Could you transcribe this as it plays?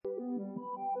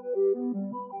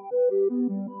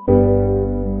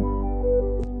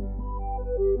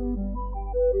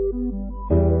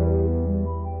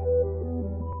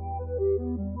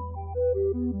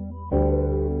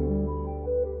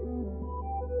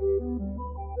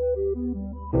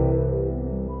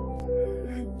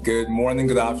Good morning,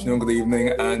 good afternoon, good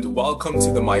evening, and welcome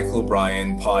to the Michael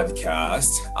Bryan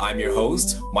podcast. I'm your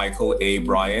host, Michael A.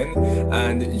 Bryan,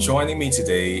 and joining me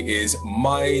today is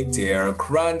my dear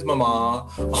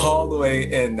GrandMaMa, all the way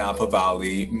in Napa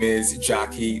Valley, Ms.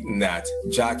 Jaki Nett.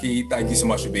 Jaki, thank you so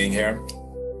much for being here.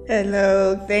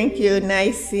 Hello, thank you.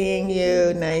 Nice seeing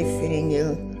you. Nice seeing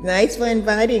you. Nice for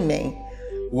inviting me.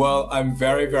 Well, I'm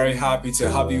very, very happy to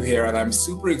have you here, and I'm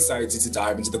super excited to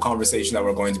dive into the conversation that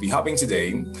we're going to be having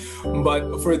today.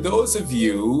 But for those of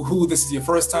you who this is your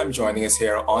first time joining us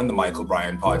here on the Michael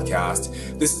Bryan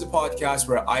podcast, this is a podcast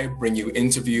where I bring you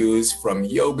interviews from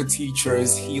yoga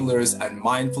teachers, healers, and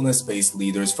mindfulness-based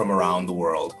leaders from around the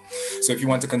world. So if you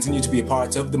want to continue to be a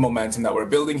part of the momentum that we're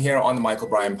building here on the Michael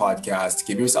Bryan podcast,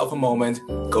 give yourself a moment,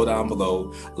 go down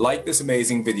below, like this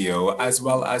amazing video, as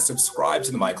well as subscribe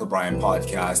to the Michael Bryan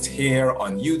podcast here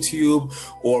on YouTube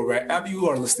or wherever you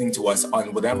are listening to us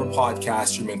on whatever podcast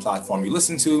streaming platform you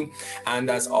listen to. And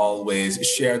as always,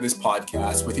 share this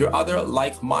podcast with your other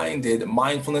like-minded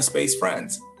mindfulness-based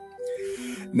friends.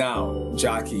 Now,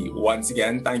 Jaki, once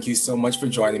again, thank you so much for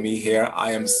joining me here.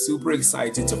 I am super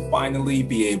excited to finally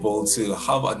be able to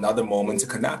have another moment to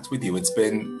connect with you. It's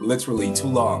been literally too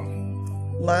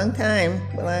long. Long time.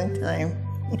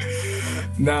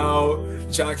 Now,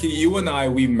 Jaki, you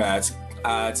and we met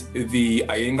at the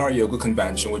Iyengar Yoga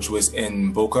Convention, which was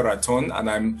in Boca Raton, and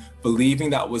I'm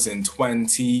believing that was in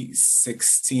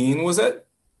 2016, was it?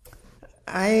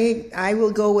 I will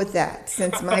go with that,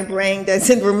 since my brain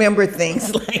doesn't remember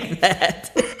things like that.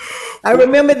 I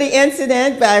remember the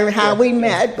incident by how we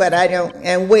met, but I don't,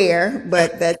 and where,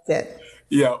 but that's it.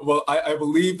 Yeah, well, I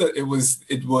believe that it was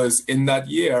in that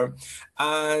year,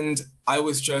 and I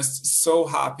was just so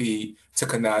happy to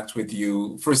connect with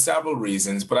you for several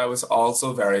reasons, but I was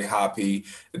also very happy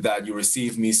that you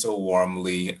received me so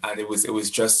warmly, and it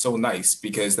was just so nice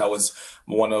because that was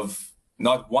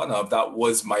that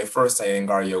was my first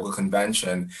Iyengar Yoga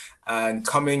convention, and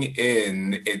coming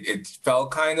in, it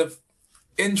felt kind of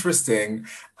interesting,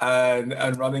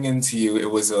 and running into you, it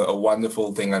was a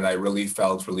wonderful thing, and I really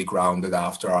felt really grounded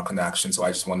after our connection. So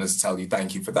I just wanted to tell you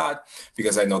thank you for that,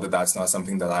 because I know that that's not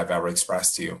something that I've ever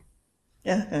expressed to you.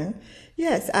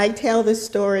 Yes, I tell this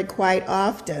story quite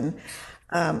often.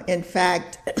 In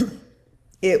fact,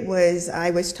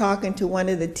 I was talking to one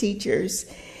of the teachers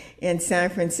in San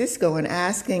Francisco and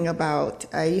asking about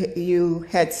you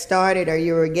had started or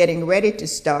you were getting ready to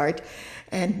start.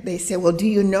 And they said, well, do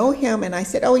you know him? And I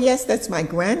said, oh, yes, that's my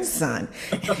grandson.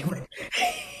 And they went,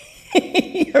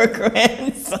 your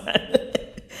grandson.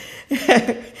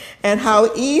 And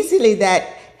how easily that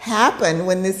happened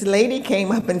when this lady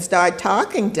came up and started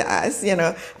talking to us. You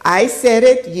know, I said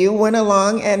it, you went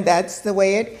along, and that's the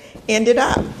way it ended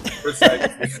up.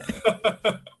 Precisely.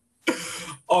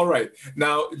 All right.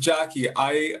 Now, Jaki,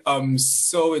 I am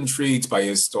so intrigued by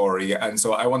your story. And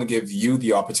so I want to give you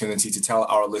the opportunity to tell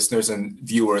our listeners and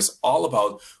viewers all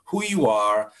about who you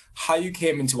are, how you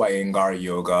came into Iyengar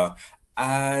Yoga,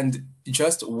 and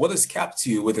just what has kept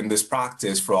you within this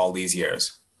practice for all these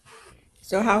years.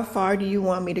 So how far do you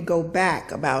want me to go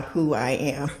back about who I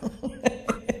am?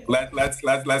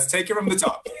 Let's take it from the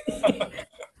top.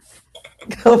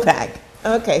 Go back.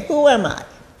 Okay, who am I?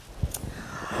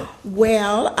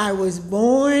 Well, I was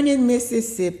born in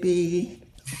Mississippi.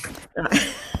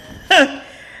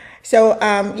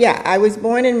 I was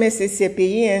born in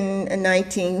Mississippi in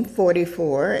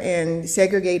 1944 in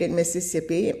segregated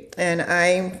Mississippi, and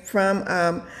I'm from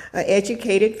an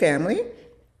educated family.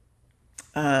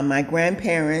 My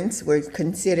grandparents were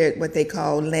considered what they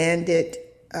call landed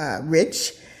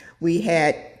rich. We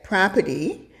had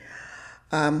property.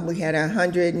 We had a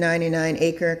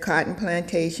 199-acre cotton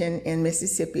plantation in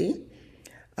Mississippi.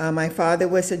 My father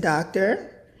was a doctor.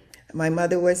 My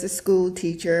mother was a school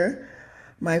teacher.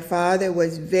 My father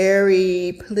was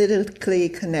very politically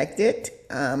connected,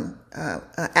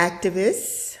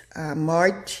 activist,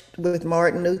 marched with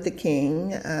Martin Luther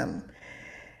King,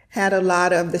 had a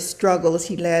lot of the struggles.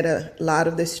 He led a lot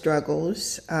of the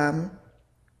struggles. And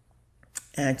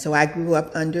so I grew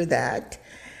up under that.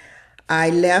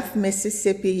 I left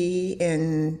Mississippi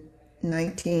in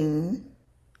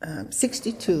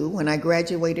 1962 when I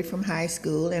graduated from high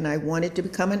school, and I wanted to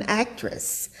become an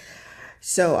actress.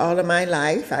 So all of my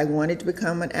life, I wanted to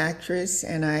become an actress,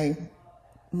 and I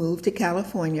moved to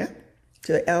California,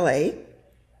 to LA,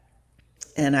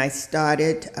 and I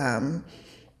started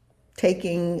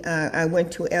I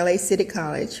went to LA City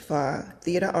College for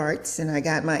theater arts, and I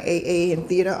got my AA in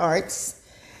theater arts.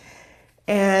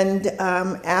 And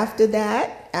after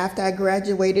that, after I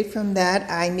graduated from that,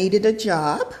 I needed a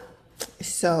job.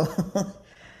 So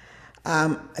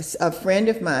A friend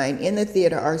of mine in the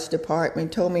theater arts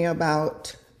department told me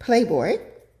about Playboy.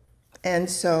 And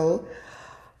so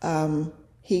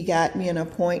he got me an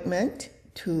appointment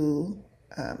to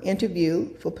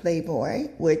interview for Playboy,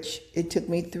 which it took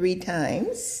me 3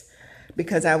 times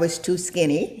because I was too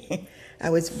skinny. I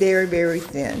was very, very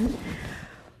thin.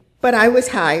 But I was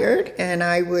hired, and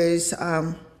I was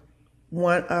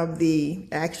one of the,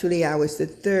 actually I was the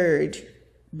 3rd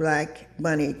Black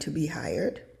bunny to be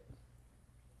hired.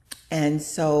 And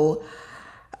so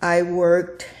I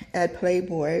worked at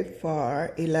Playboy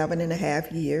for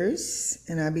 11.5 years,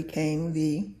 and I became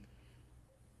the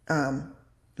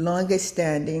longest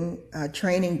standing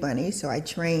training bunny. So I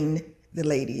trained the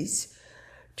ladies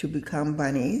to become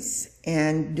bunnies.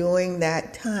 And during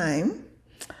that time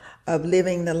of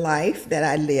living the life that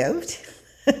I lived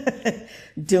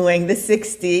during the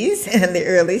 60s and the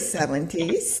early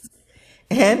 70s,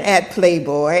 and at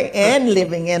Playboy, and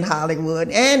living in Hollywood,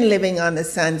 and living on the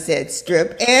Sunset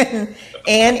Strip, and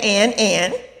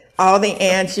all the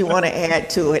ands you want to add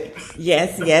to it.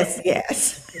 Yes, yes,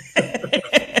 yes.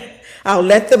 I'll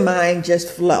let the mind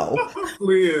just flow.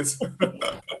 Please.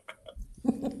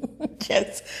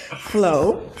 Just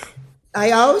flow.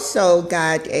 I also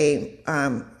got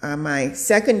my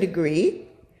 2nd degree.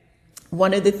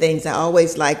 One of the things I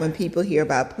always like when people hear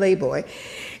about Playboy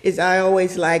is I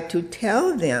always like to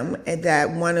tell them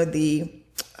that one of the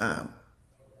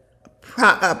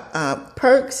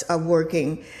perks of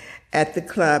working at the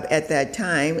club at that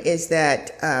time is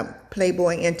that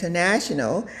Playboy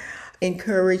International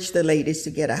encouraged the ladies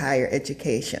to get a higher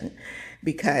education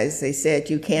because they said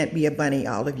you can't be a bunny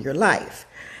all of your life.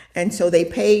 And so they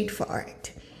paid for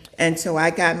it. And so I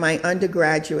got my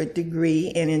undergraduate degree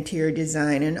in interior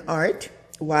design and art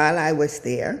while I was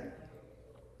there,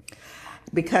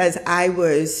 because I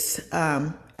was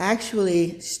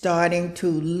actually starting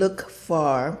to look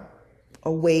for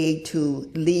a way to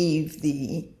leave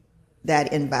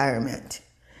that environment.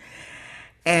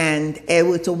 And it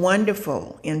was a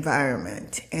wonderful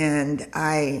environment, and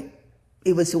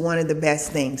it was one of the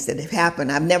best things that have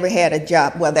happened. I've never had a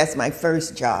job, well, that's my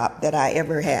first job that I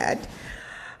ever had.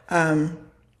 But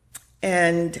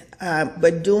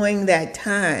during that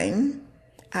time,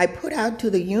 I put out to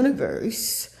the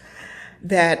universe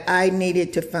that I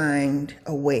needed to find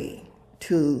a way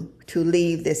to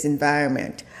leave this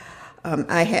environment.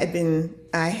 I had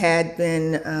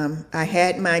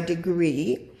my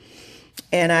degree,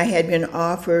 and I had been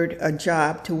offered a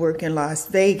job to work in Las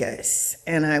Vegas,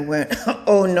 and I went,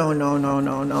 oh no, no, no,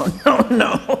 no, no, no,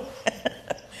 no.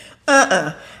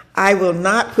 I will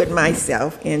not put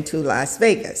myself into Las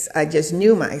Vegas. I just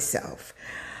knew myself.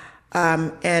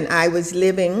 And I was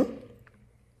living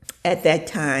at that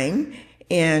time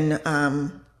in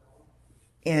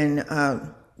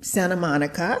Santa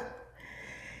Monica,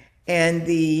 and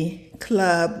the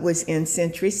club was in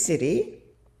Century City.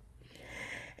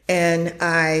 And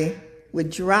I would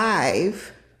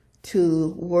drive to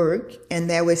work, and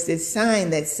there was this sign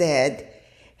that said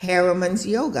Harriman's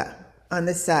Yoga on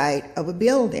the side of a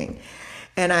building.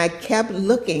 And I kept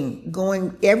looking,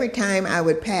 going, every time I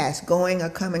would pass, going or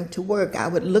coming to work, I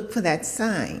would look for that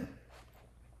sign.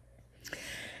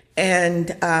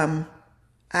 And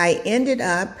I ended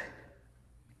up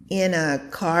in a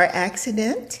car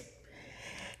accident,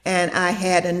 and I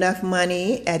had enough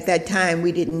money. At that time,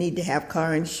 we didn't need to have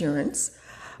car insurance,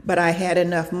 but I had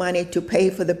enough money to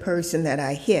pay for the person that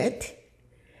I hit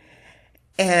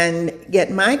and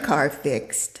get my car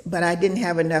fixed, but I didn't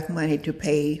have enough money to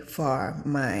pay for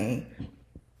my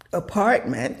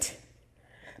apartment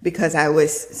because I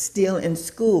was still in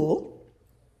school.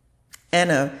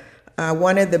 And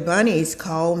one of the bunnies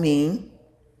called me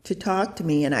to talk to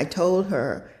me, and I told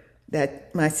her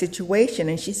that my situation,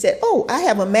 and she said, oh, I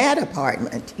have a mad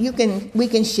apartment. We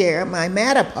can share my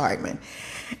mad apartment.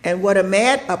 And what a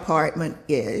mad apartment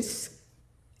is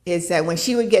that when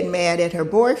she would get mad at her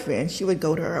boyfriend, she would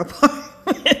go to her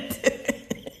apartment.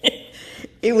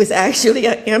 It was actually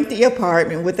an empty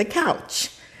apartment with a couch.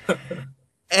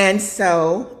 And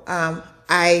so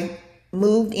I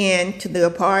moved into the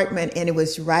apartment, and it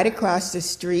was right across the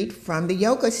street from the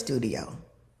yoga studio.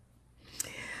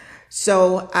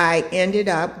 So I ended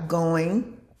up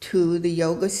going to the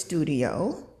yoga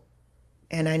studio,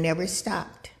 and I never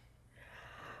stopped.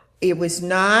 It was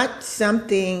not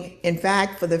something, in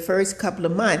fact, for the first couple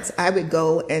of months, I would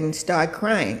go and start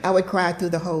crying. I would cry through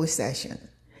the whole session.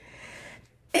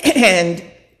 And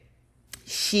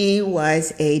she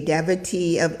was a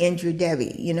devotee of Indra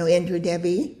Devi. You know Indra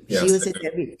Devi? Yes. She was a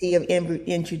devotee of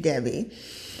Indra Devi.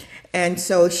 And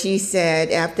so she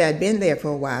said, after I'd been there for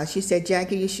a while, she said,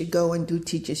 Jackie, you should go and do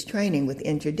teacher's training with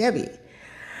Indra Devi.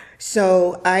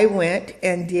 So I went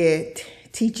and did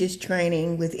teacher's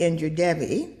training with Indra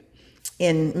Devi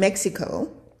in Mexico.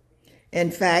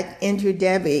 In fact, Indra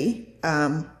Devi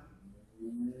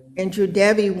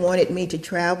wanted me to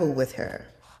travel with her.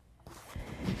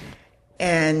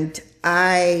 And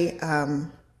I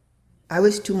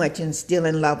was too much still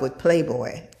in love with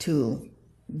Playboy to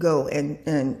go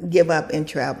and give up and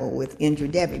travel with Indra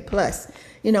Devi. Plus,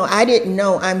 you know, I didn't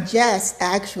know, I'm just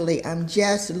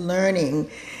learning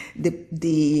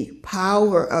the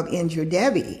power of Indra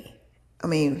Devi. I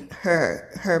mean,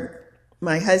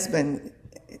 my husband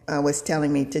was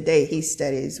telling me today he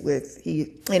studies with,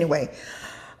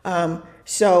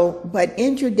 but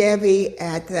Indra Devi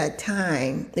at that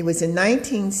time, it was in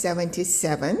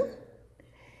 1977,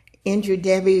 Indra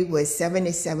Devi was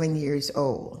 77 years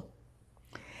old.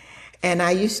 And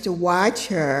I used to watch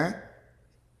her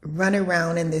run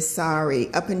around in this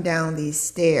sari up and down these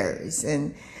stairs,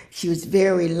 and she was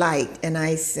very light. And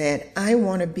I said, I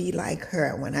want to be like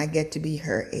her when I get to be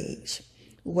her age.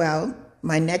 Well,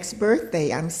 my next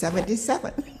birthday, I'm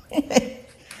 77.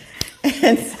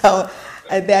 And so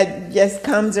that just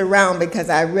comes around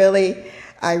because I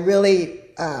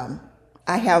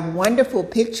have wonderful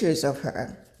pictures of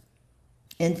her.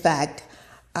 In fact,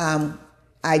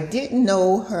 I didn't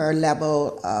know her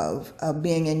level of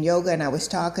being in yoga, and I was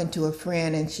talking to a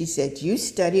friend, and she said, you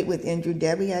studied with Indra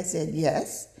Devi? I said,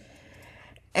 yes.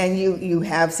 And you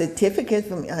have certificate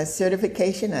from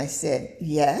certification? I said,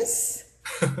 yes.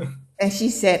 And she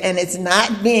said, and it's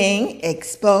not being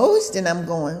exposed? And I'm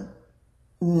going,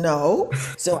 no.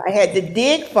 So I had to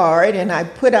dig for it, and I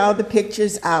put all the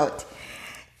pictures out.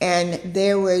 And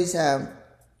there was a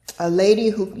lady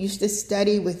who used to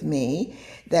study with me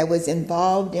that was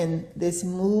involved in this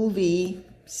movie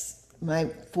 4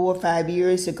 or 5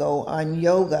 years ago on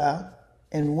yoga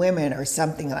and women or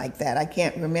something like that. I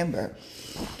can't remember.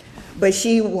 But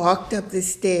she walked up the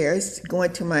stairs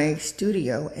going to my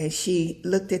studio, and she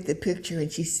looked at the picture and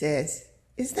she says,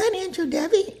 is that Indra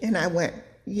Devi? And I went,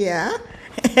 yeah.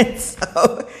 And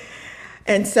so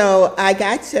I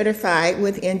got certified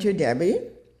with Indra Devi.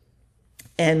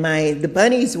 And the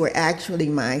bunnies were actually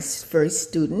my first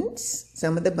students,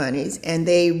 some of the bunnies, and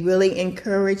they really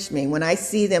encouraged me. When I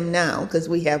see them now, because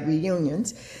we have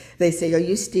reunions, they say, are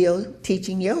you still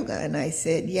teaching yoga? And I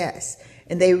said, yes.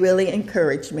 And they really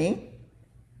encouraged me.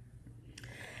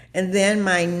 And then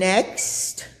my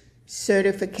next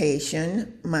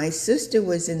certification, my sister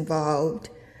was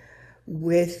involved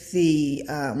with the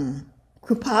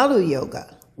Kripalu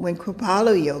yoga. When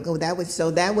Kripalu yoga, that was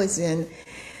in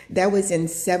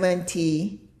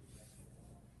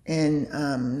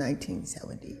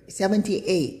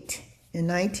 1978. In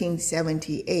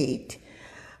 1978,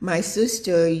 my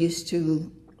sister used to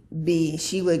be,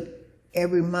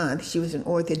 every month, she was an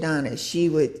orthodontist, she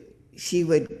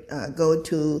would go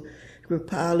to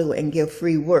Kripalu and give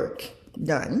free work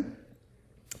done.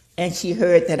 And she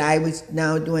heard that I was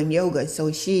now doing yoga,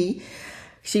 so she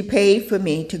paid for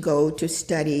me to go to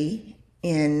study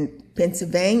in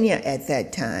Pennsylvania at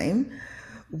that time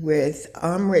with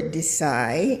Amrit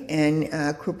Desai, and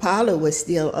Kripalu was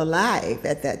still alive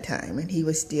at that time, and he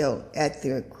was still at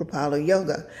the Kripalu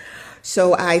yoga.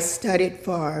 So I studied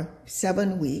for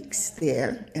 7 weeks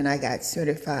there, and I got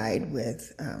certified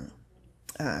with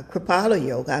Kripalu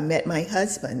yoga. I met my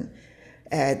husband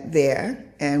there,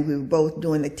 and we were both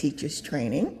doing the teacher's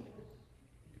training.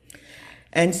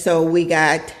 And so we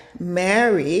got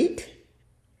married,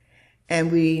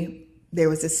 and there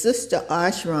was a sister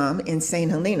ashram in St.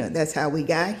 Helena. That's how we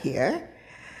got here.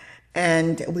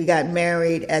 And we got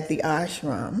married at the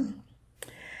ashram.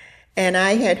 And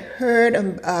I had heard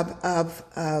of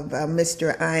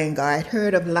Mr. Iyengar. I'd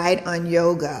heard of Light on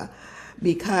Yoga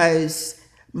because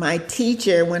my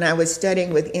teacher, when I was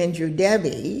studying with Indra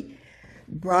Devi,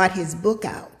 brought his book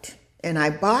out. And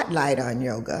I bought Light on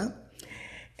Yoga.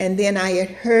 And then I had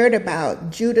heard about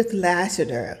Judith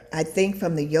Lassiter, I think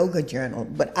from the Yoga Journal,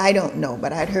 but I don't know,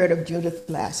 but I'd heard of Judith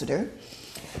Lassiter.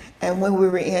 And when we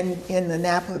were in the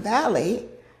Napa Valley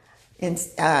in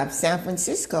San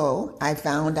Francisco, I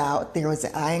found out there was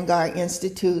an Iyengar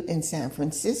Institute in San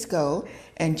Francisco,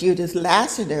 and Judith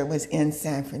Lassiter was in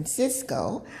San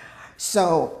Francisco.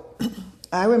 So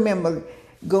I remember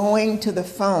going to the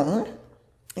phone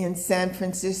in San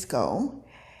Francisco.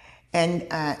 And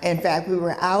in fact, we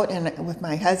were out with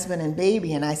my husband and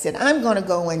baby, and I said, I'm going to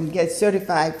go and get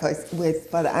certified for the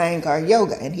Iyengar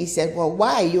Yoga. And he said, well,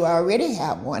 why? You already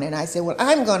have one. And I said, well,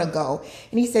 I'm going to go.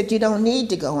 And he said, you don't need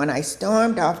to go. And I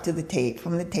stormed off to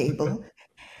from the table,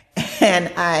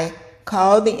 and I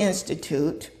called the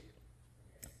institute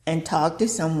and talked to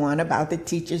someone about the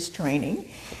teacher's training.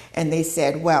 And they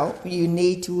said, well, you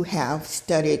need to have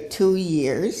studied 2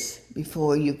 years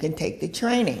before you can take the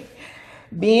training.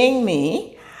 Being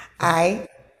me, I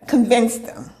convinced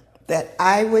them that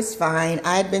I was fine.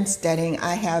 I'd been studying.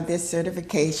 I have this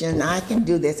certification. I can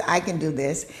do this. I can do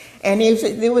this. And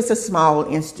there was a small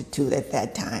institute at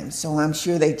that time, so I'm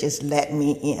sure they just let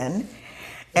me in.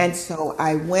 And so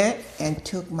I went and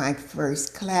took my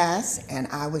first class, and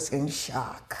I was in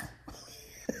shock.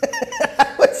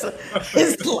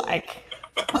 It's like,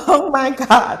 oh my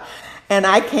God. And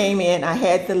I came in, I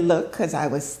had the look because I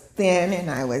was thin and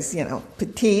I was,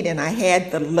 petite, and I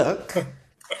had the look.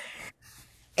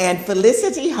 And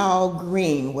Felicity Hall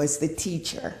Green was the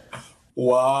teacher.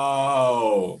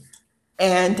 Wow.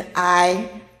 And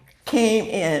I came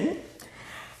in,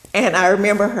 and I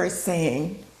remember her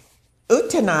saying,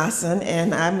 Uttanasana,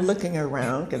 and I'm looking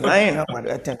around, because I didn't know what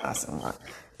Uttanasana was.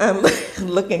 I'm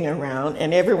looking around,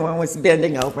 and everyone was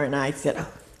bending over, and I said, oh.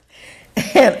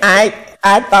 And I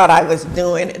thought I was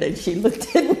doing it, and she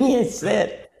looked at me and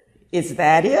said, is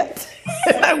that it?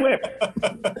 And I went,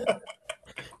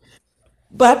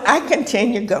 but I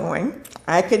continued going.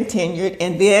 I continued,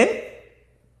 and then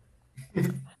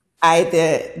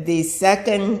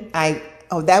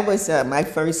that was my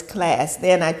first class.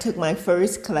 Then I took my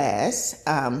first class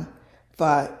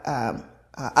for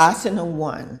Asana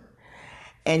 1.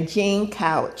 And Jean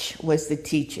Couch was the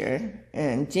teacher.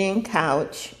 And Jean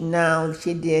Couch, now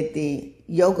she did the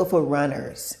Yoga for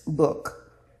Runners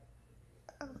book.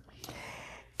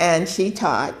 And she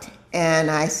taught,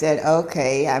 and I said,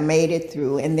 okay, I made it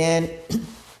through. And then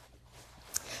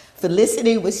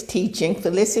Felicity was teaching.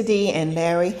 Felicity and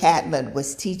Larry Hatlett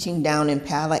was teaching down in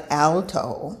Palo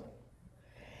Alto.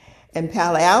 And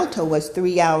Palo Alto was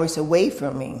 3 hours away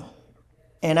from me.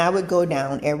 And I would go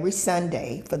down every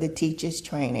Sunday for the teacher's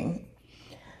training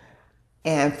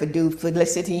and do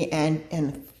Felicity.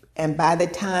 And by the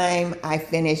time I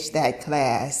finished that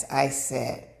class, I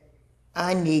said,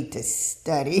 I need to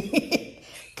study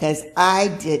because I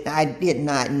did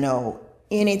not know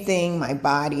anything, my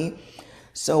body.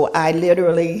 So I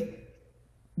literally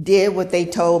did what they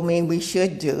told me we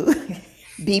should do,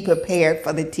 be prepared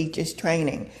for the teacher's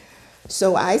training.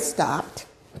 So I stopped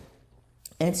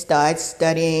and started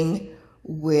studying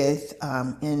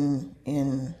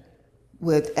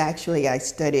I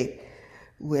studied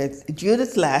with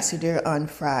Judith Lassiter on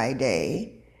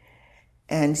Friday,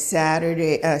 and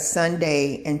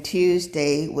Sunday and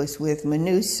Tuesday was with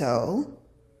Manuso.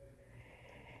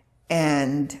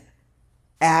 And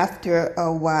after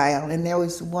a while, and there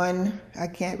was one, I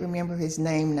can't remember his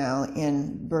name now,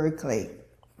 in Berkeley.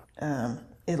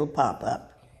 It'll pop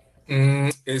up.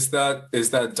 Is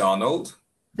that Donald?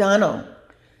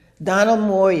 Donald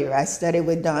Moyer. I studied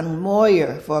with Donald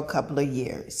Moyer for a couple of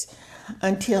years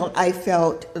until I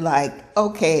felt like,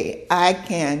 okay, I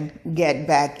can get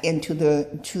back into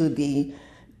the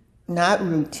not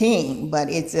routine, but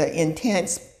it's an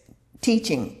intense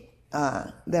teaching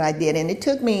that I did. And it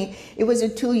was a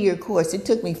 2-year course. It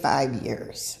took me 5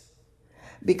 years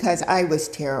because I was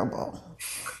terrible.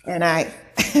 And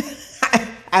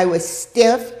I was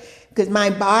stiff because my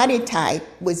body type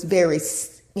was very,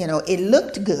 it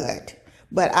looked good,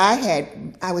 but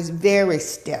I was very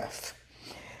stiff.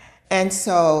 And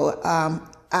so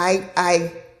I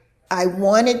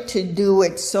wanted to do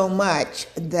it so much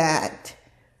that,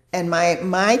 and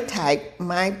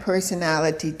my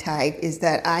personality type is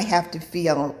that I have to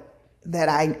feel that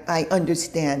I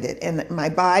understand it, and my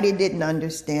body didn't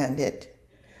understand it.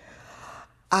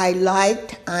 I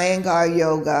liked Iyengar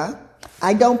yoga.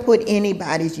 I don't put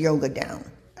anybody's yoga down.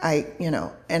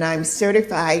 And I'm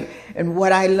certified, and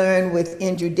what I learned with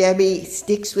Indra Debbie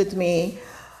sticks with me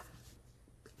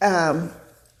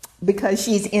because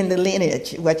she's in the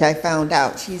lineage, which I found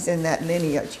out. She's in that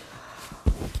lineage.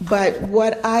 But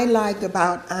what I like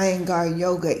about Iyengar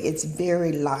yoga, it's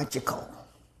very logical.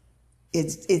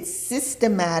 It's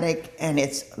systematic and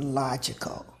it's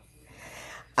logical.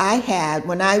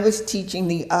 When I was teaching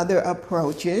the other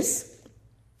approaches,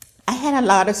 I had a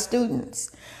lot of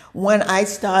students. When I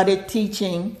started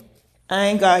teaching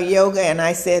Iyengar yoga and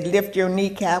I said, lift your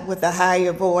kneecap with a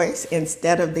higher voice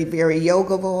instead of the very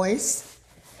yoga voice,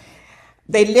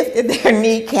 they lifted their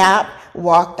kneecap,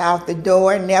 walked out the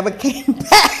door, and never came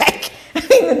back.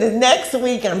 The next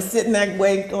week I'm sitting there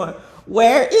going,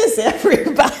 where is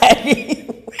everybody?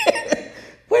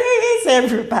 Where is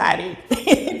everybody?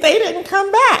 They didn't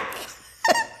come back.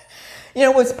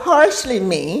 It was partially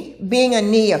me being a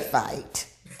neophyte.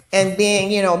 And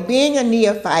being a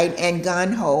neophyte and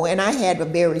gun-ho, and I had a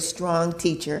very strong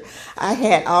teacher. I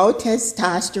had all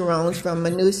testosterone from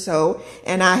Manuso,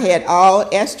 and I had all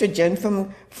estrogen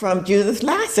from Judith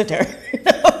Lassiter.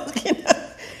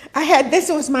 This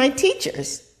was my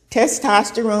teachers,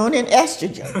 testosterone and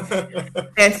estrogen.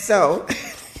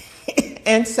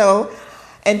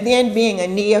 And then being a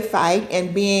neophyte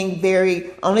and being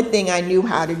only thing I knew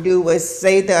how to do was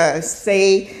say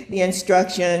the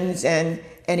instructions, and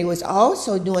it was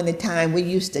also during the time we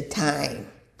used to time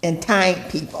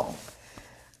people.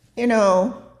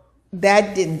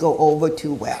 That didn't go over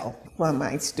too well for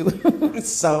my students.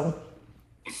 So,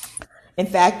 in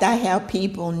fact, I have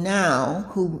people now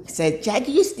who said,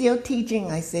 "Jackie, you still teaching?"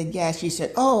 I said, "Yeah." She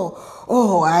said,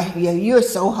 yeah, you're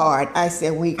so hard." I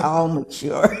said, "We all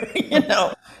mature,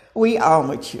 we all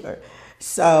mature."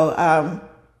 So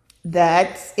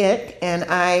that's it. And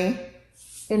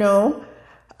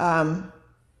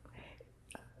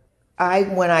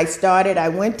when I started, I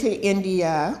went to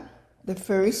India the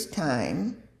first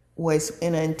time, was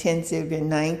in an intensive in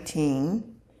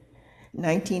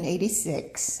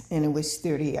 1986, and it was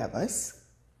 30 of us.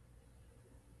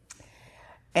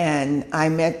 And I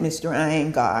met Mr.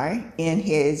 Iyengar in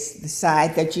the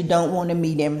side that you don't want to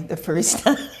meet him the first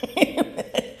time.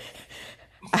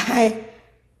 I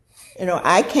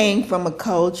came from a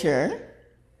culture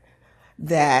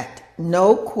that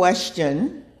no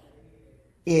question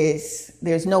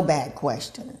there's no bad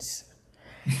questions.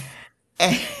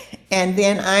 And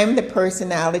then I'm the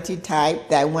personality type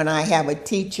that when I have a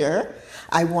teacher,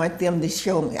 I want them to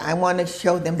show me. I want to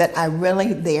show them that I'm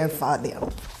really there for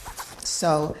them.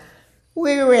 So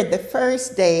we were at the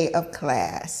first day of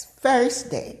class.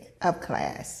 Mr.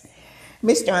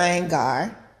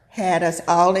 Iyengar had us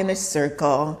all in a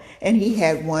circle, and he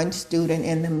had one student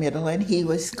in the middle, and he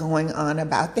was going on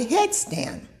about the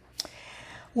headstand.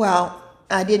 Well,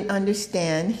 I didn't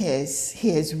understand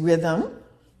his rhythm,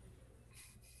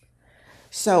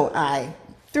 so I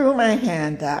threw my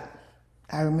hand up.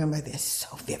 I remember this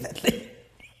so vividly.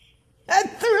 I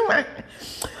threw my,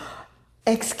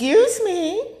 "Excuse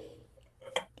me,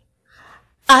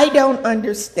 I don't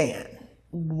understand."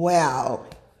 Well,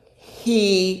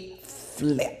 he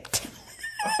flipped.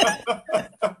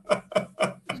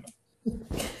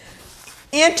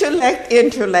 Intellect.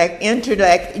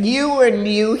 You are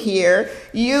new here.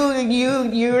 You're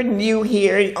new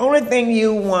here. The only thing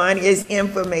you want is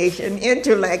information.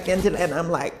 Intellect. And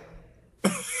I'm like,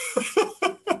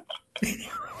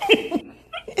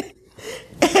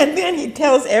 and then he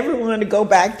tells everyone to go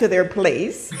back to their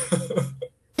place.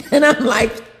 And I'm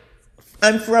like,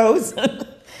 I'm frozen.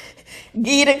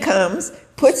 Gita comes,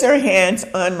 puts her hands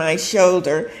on my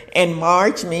shoulder, and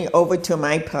march me over to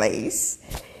my place.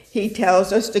 He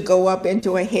tells us to go up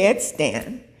into a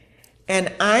headstand.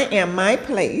 And my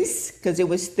place, because it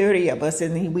was 30 of us,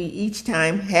 and we each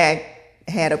time had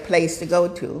a place to go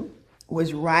to,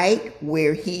 was right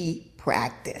where he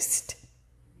practiced.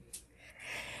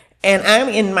 And I'm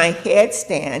in my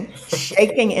headstand,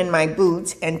 shaking in my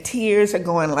boots, and tears are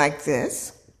going like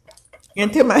this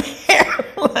into my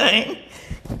hairline.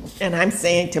 And I'm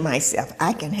saying to myself,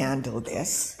 I can handle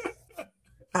this.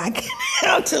 I can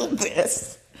handle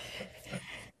this.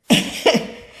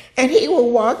 And he will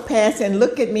walk past and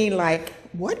look at me like,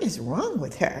 what is wrong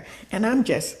with her? And I'm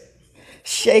just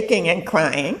shaking and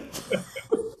crying.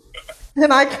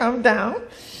 And I come down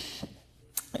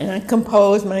and I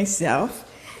compose myself.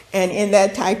 And in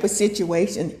that type of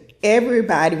situation,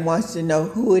 everybody wants to know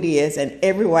who it is, and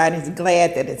everyone is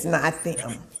glad that it's not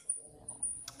them.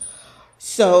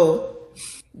 So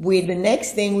the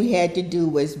next thing we had to do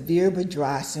was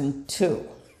Virabhadrasana 2.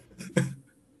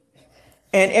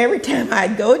 And every time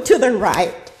I'd go to the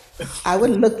right, I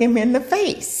would look him in the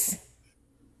face.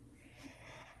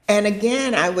 And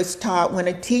again, I was taught when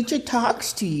a teacher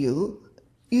talks to you,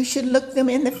 you should look them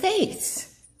in the face.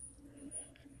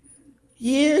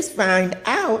 Years find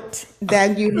out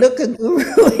that you look a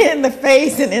guru in the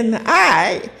face and in the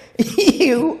eye,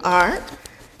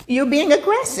 you're being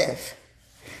aggressive.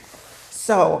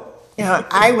 So,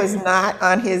 I was not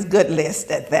on his good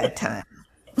list at that time.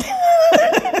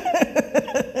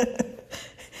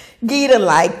 Gita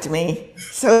liked me,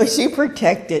 so she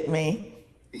protected me.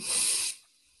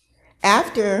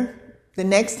 After the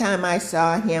next time I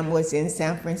saw him was in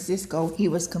San Francisco, he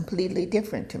was completely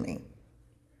different to me.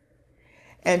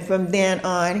 And from then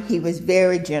on, he was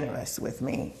very generous with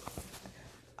me.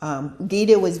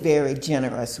 Gita was very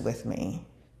generous with me.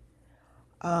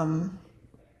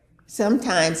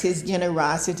 Sometimes his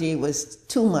generosity was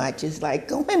too much. It's like,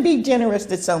 go and be generous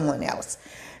to someone else.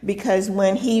 Because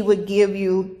when he would give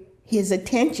you his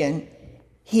attention,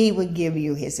 he would give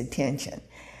you his attention.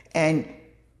 And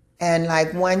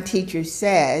like one teacher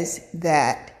says,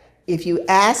 that if you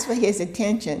ask for his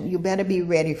attention, you better be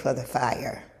ready for the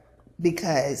fire,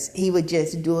 because he would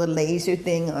just do a laser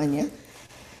thing on you.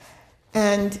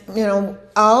 And,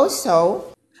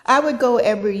 also, I would go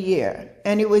every year,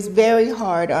 and it was very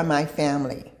hard on my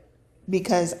family,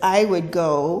 because I would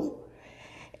go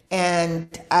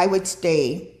and I would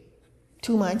stay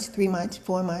 2 months, 3 months,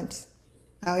 4 months,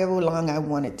 however long I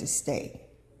wanted to stay.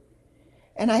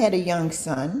 And I had a young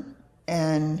son,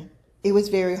 and it was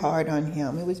very hard on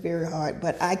him. It was very hard,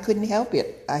 but I couldn't help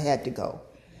it. I had to go.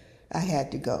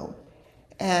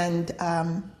 And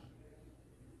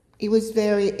it was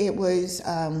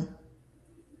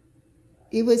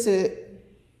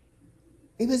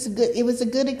a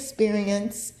good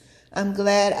experience. I'm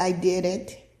glad I did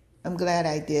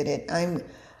it.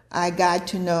 I got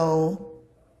to know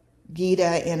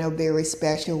Gita in a very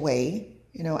special way.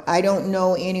 I don't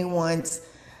know anyone's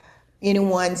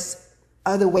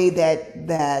other way that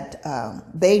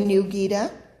they knew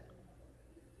Gita.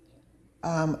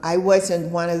 I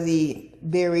wasn't one of the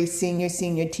very senior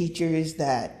teachers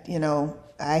that,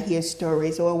 I hear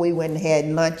stories, or we went and had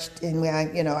lunch and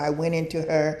I went into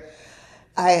her.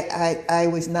 I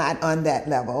was not on that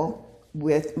level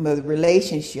with my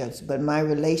relationships, but my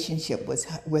relationship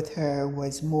with her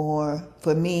was more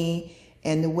for me,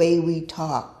 and the way we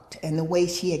talked and the way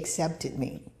she accepted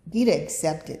me. Gita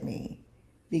accepted me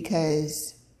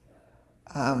because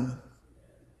I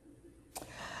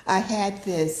had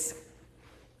this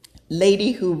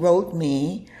lady who wrote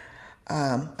me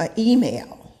an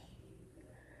email.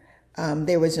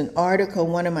 There was an article,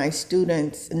 one of my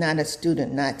students, not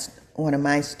one of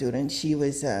my students, she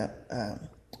was a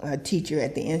teacher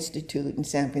at the Institute in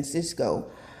San Francisco,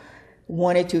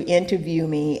 wanted to interview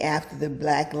me after the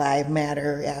Black Lives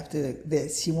Matter, after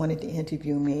this. She wanted to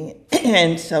interview me,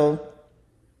 and so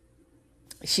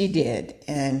she did,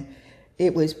 and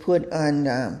it was put on,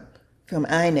 from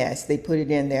INES, they put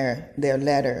it in their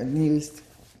letter, news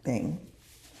thing.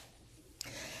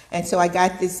 And so I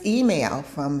got this email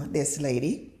from this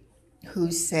lady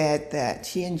who said that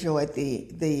she enjoyed the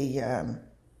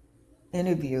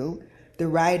interview, the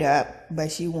write-up,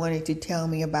 but she wanted to tell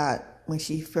me about when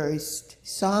she first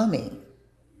saw me,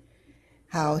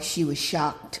 how she was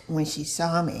shocked when she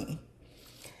saw me.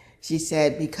 She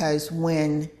said because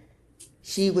when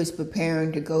she was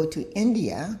preparing to go to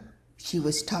India, she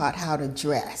was taught how to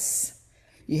dress.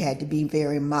 You had to be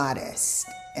very modest,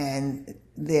 and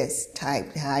this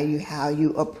type, how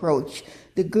you approach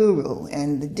the guru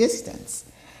and the distance.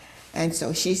 And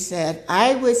so she said,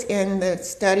 I was in the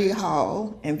study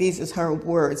hall, and these is her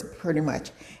words pretty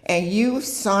much, and you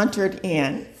sauntered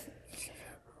in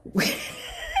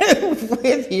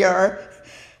with your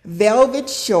velvet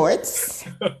shorts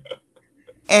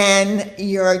and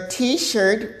your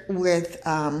t-shirt with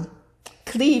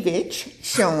cleavage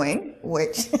showing,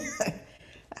 which,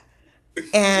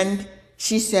 and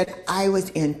she said, I was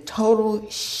in total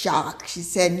shock. She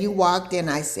said, you walked in,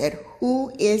 I said,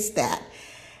 who is that?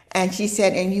 And she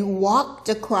said, and you walked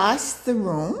across the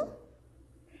room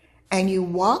and you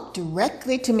walked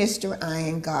directly to Mr.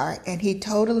 Iyengar, and he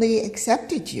totally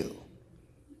accepted you.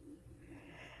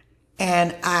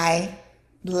 And I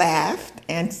laughed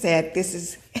and said,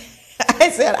 I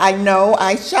said, I know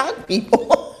I shock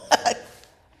people.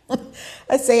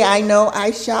 I say, I know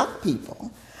I shock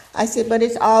people. I said, but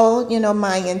it's all,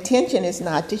 my intention is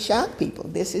not to shock people.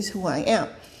 This is who I am.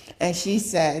 And she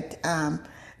said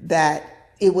that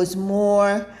it was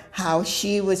more how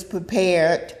she was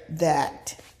prepared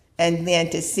that, and then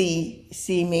to see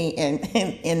me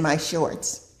in my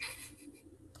shorts.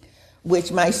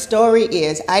 Which my story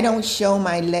is, I don't show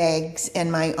my legs and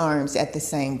my arms at the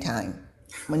same time.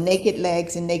 My naked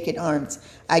legs and naked arms,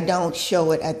 I don't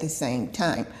show it at the same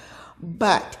time.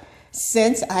 But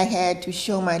since I had to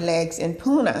show my legs in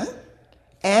Pune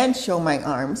and show my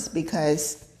arms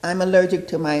because I'm allergic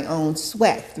to my own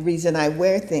sweat, the reason I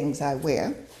wear things I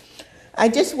wear, I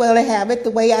just want to have it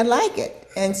the way I like it.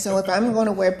 And so if I'm going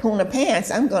to wear Pune pants,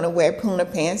 I'm going to wear Pune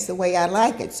pants the way I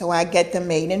like it. So I get them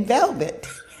made in velvet.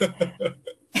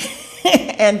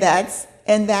 and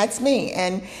that's me.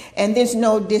 And there's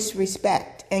no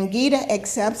disrespect. And Gita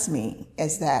accepts me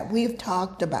as that. We've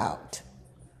talked about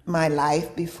my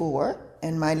life before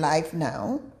and my life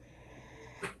now.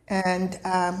 And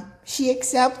she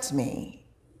accepts me.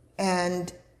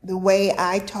 And the way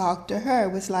I talk to her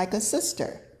was like a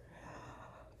sister.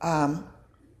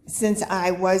 Since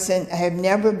I have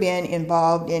never been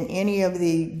involved in any of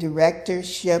the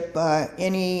directorship,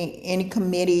 any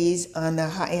committees on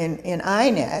in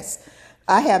INES,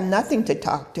 I have nothing to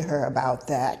talk to her about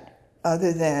that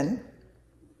other than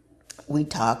we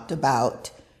talked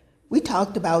about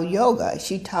yoga.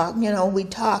 She talked, we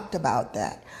talked about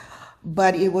that.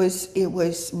 But it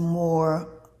was more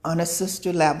on a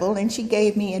sister level, and she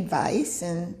gave me advice,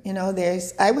 and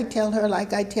I would tell her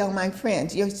like I tell my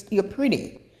friends, you're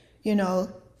pretty.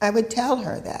 I would tell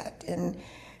her that,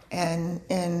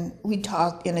 and we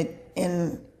talked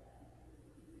in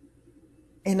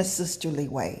a sisterly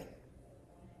way.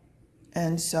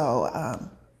 And so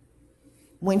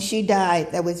when she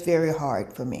died, that was very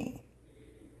hard for me.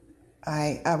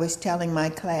 I was telling my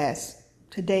class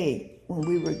today when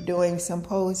we were doing some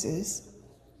poses,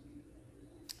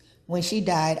 when she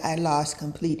died, I lost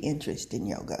complete interest in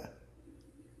yoga.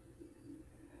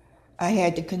 I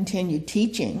had to continue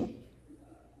teaching,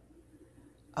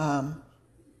 but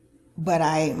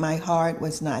my heart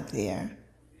was not there.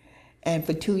 And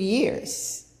for 2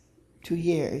 years,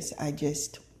 I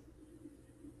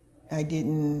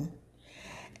didn't,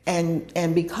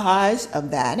 and because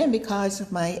of that, and because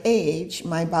of my age,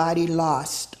 my body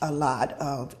lost a lot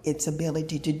of its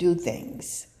ability to do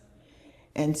things.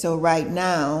 And so right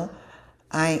now,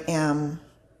 I am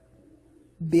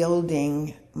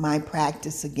building my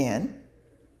practice again.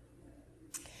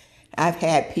 I've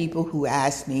had people who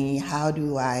ask me, how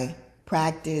do I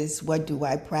practice? What do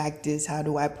I practice? How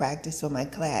do I practice for my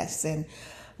class? And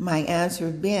my answer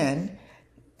has been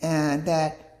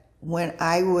that when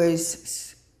I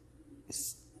was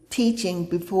teaching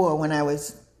before, when I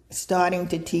was starting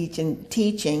to teach and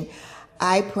teaching,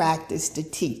 I practiced to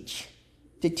teach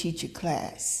a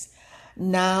class.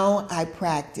 Now I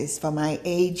practice for my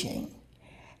aging.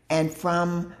 And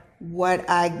from what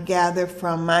I gather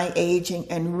from my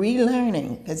aging and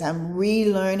relearning, because I'm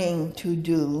relearning to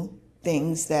do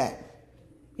things that,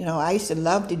 I used to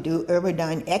love to do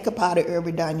Ekapada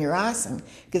Urvadanurasana,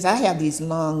 because I have these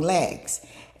long legs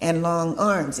and long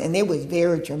arms, and it was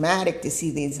very dramatic to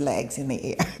see these legs in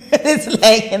the air, this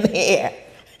leg in the air.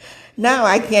 Now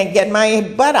I can't get my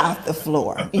butt off the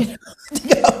floor, to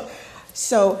go.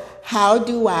 So how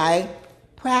do I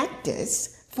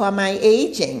practice for my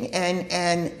aging?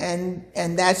 And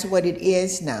that's what it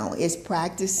is now, is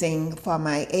practicing for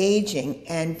my aging.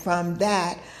 And from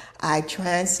that, I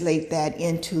translate that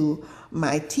into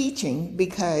my teaching,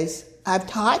 because I've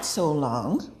taught so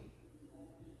long.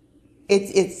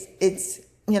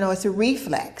 It's a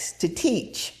reflex to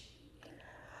teach.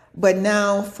 But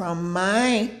now from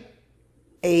my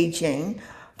aging,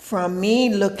 from me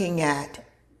looking at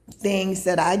things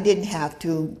that I didn't have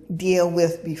to deal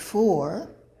with before,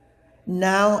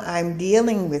 now I'm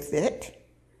dealing with it.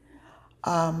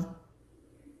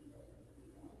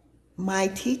 My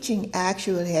teaching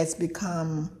actually has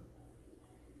become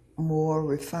more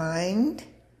refined,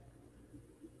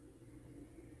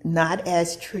 not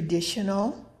as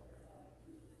traditional.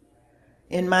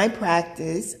 In my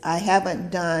practice, I haven't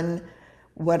done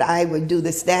what I would do,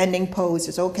 the standing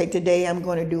poses. Okay, today I'm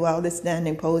going to do all the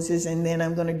standing poses, and then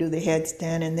I'm going to do the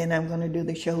headstand, and then I'm going to do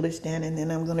the shoulder stand, and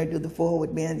then I'm going to do the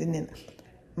forward bend, and then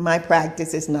my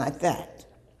practice is not that.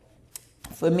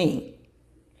 For me,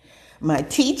 my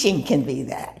teaching can be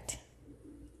that,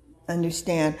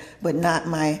 understand, but not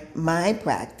my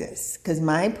practice, because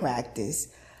my practice,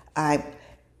 I'm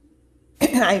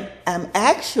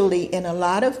actually in a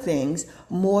lot of things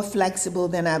more flexible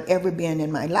than I've ever been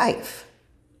in my life.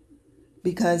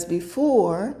 Because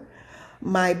before,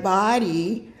 my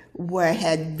body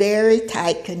had very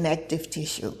tight connective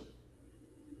tissue.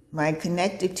 My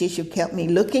connective tissue kept me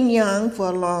looking young for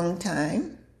a long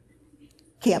time,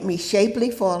 kept me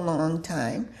shapely for a long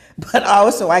time, but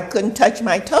also I couldn't touch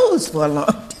my toes for a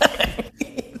long time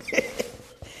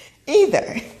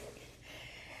either.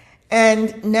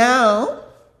 And now,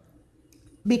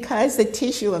 because the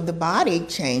tissue of the body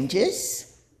changes,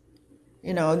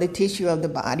 the tissue of the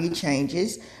body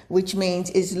changes, which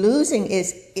means it's losing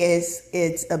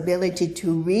its ability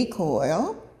to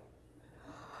recoil,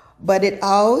 but it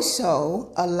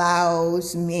also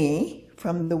allows me,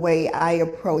 from the way I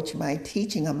approach my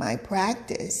teaching or my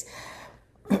practice,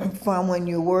 from when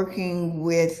you're working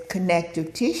with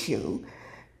connective tissue,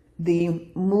 the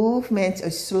movements are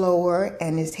slower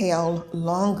and is held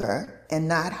longer and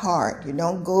not hard. You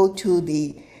don't go to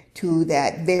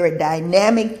that very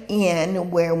dynamic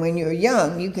end where when you're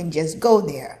young, you can just go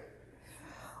there.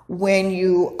 When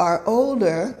you are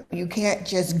older, you can't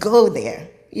just go there.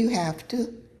 You have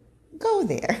to go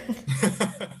there.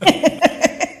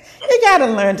 You got to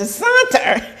learn to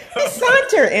saunter. You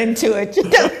saunter into it.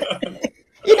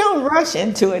 You don't rush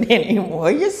into it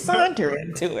anymore. You saunter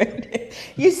into it.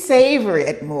 You savor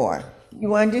it more.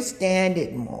 You understand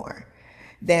it more.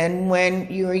 than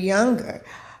when you're younger.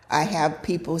 I have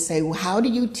people say, well, how do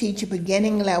you teach a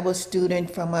beginning level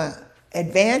student from an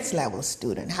advanced level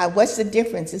student? What's the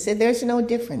difference? I said, there's no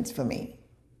difference for me.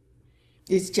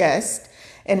 It's just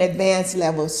an advanced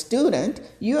level student,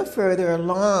 you're further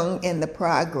along in the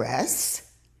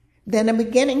progress than a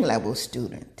beginning level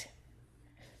student.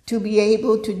 To be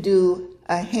able to do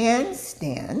a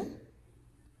handstand,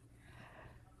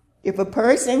 if a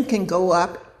person can go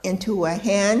up into a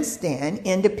handstand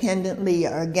independently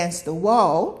or against the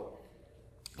wall,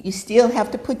 you still have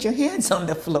to put your hands on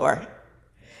the floor.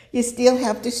 You still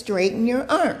have to straighten your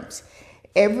arms.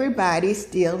 Everybody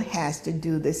still has to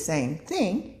do the same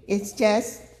thing. It's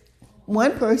just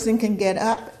one person can get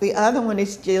up, the other one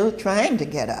is still trying to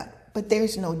get up, but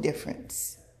there's no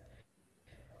difference.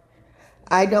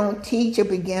 I don't teach a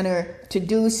beginner to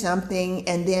do something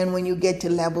and then when you get to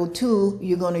level 2,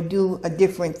 you're going to do a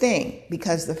different thing,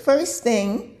 because the first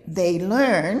thing they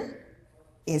learn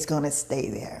is going to stay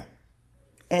there.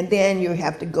 And then you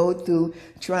have to go through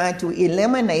trying to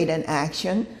eliminate an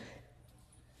action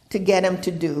to get them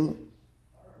to do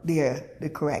the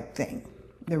correct thing,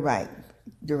 the right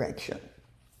direction.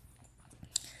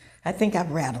 I think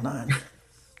I've rattled on.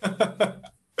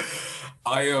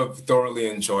 I have thoroughly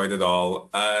enjoyed it all.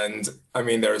 And I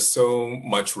mean, there's so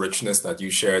much richness that you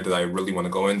shared that I really want to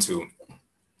go into.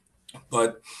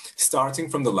 But starting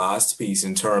from the last piece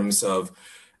in terms of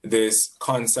this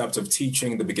concept of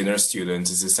teaching the beginner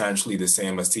student is essentially the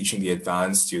same as teaching the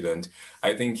advanced student.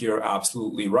 I think you're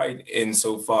absolutely right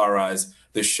insofar as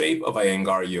the shape of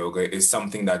Iyengar yoga is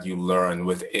something that you learn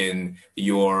within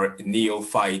your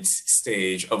neophyte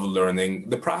stage of learning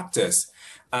the practice.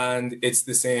 And it's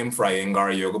the same for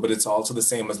Iyengar yoga, but it's also the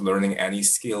same as learning any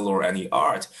skill or any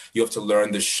art. You have to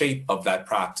learn the shape of that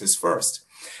practice first.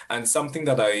 And something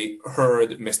that I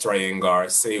heard Mr. Iyengar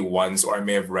say once, or I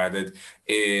may have read it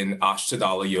in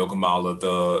Ashtadala Yogamala,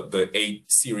 the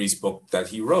 8-series book that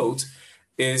he wrote,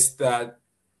 is that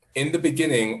in the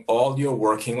beginning, all you're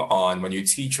working on when you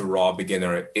teach a raw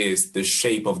beginner is the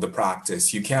shape of the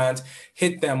practice. You can't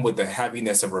hit them with the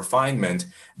heaviness of refinement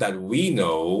that we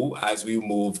know as we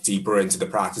move deeper into the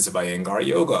practice of Iyengar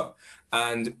yoga.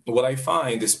 And what I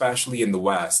find, especially in the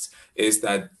West, is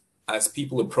that as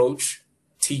people approach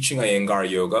teaching Iyengar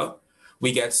yoga,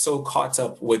 we get so caught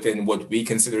up within what we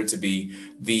consider to be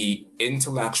the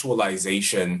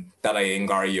intellectualization that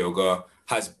Iyengar yoga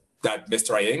has, that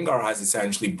Mr. Iyengar has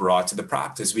essentially brought to the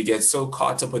practice. We get so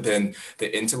caught up within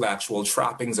the intellectual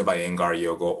trappings of Iyengar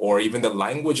yoga, or even the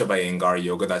language of Iyengar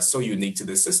yoga that's so unique to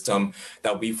the system,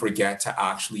 that we forget to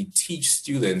actually teach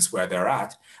students where they're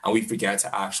at, and we forget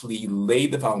to actually lay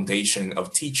the foundation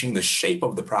of teaching the shape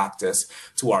of the practice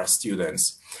to our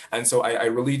students. And so I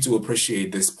really do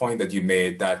appreciate this point that you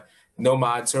made, that no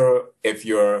matter if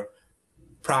you're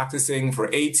practicing for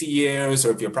 80 years,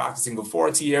 or if you're practicing for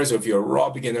 40 years, or if you're a raw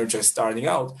beginner just starting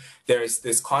out, there's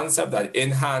this concept that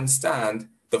in handstand,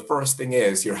 the first thing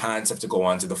is your hands have to go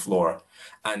onto the floor.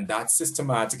 And that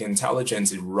systematic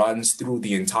intelligence, it runs through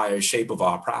the entire shape of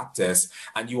our practice,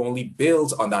 and you only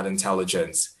build on that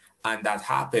intelligence. And that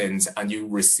happens, and you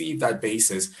receive that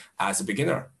basis as a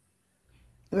beginner.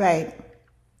 Right.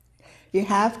 You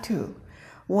have to.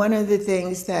 One of the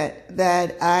things that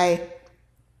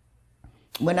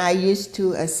when I used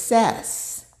to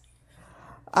assess,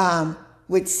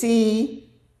 would see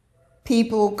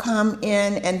people come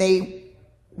in and they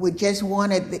would just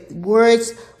the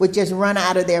words would just run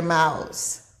out of their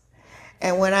mouths.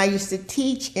 And when I used to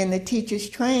teach in the teacher's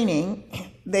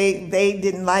training, they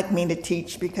didn't like me to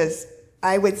teach, because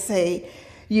I would say,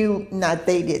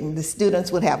 the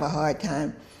students would have a hard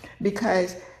time,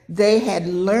 because they had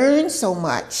learned so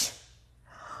much.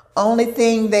 Only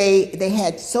thing they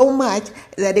had so much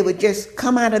that it would just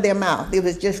come out of their mouth. It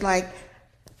was just like,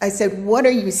 I said, what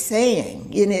are you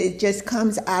saying? And it just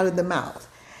comes out of the mouth.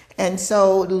 And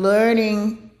so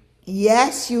learning,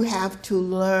 yes, you have to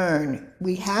learn.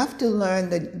 We have to learn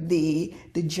the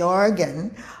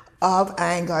jargon of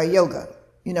Iyengar yoga.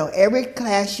 You know, every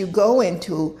class you go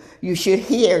into, you should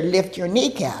hear lift your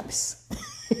kneecaps.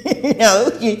 You know,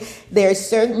 there are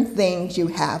certain things you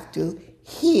have to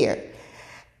hear.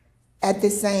 At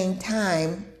the same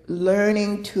time,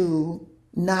 learning to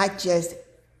not just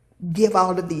give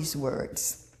all of these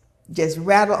words, just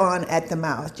rattle on at the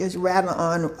mouth, just rattle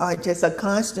on, just a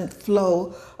constant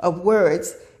flow of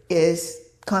words is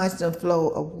constant flow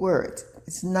of words.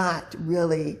 It's not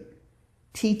really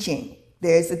teaching.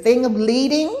 There's a thing of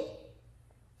leading,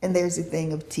 and there's a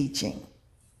thing of teaching.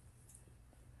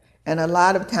 And a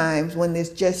lot of times when there's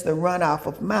just the runoff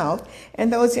of mouth,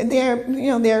 and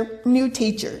they're new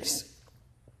teachers.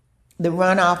 the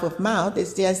runoff of mouth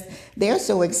is just, they're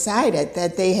so excited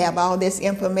that they have all this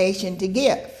information to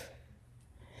give.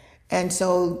 And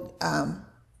so,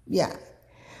 yeah.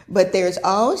 But there's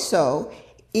also,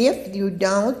 if you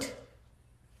don't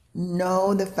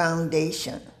know the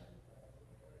foundation,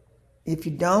 if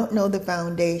you don't know the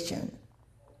foundation,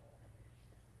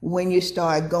 when you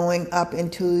start going up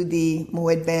into the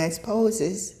more advanced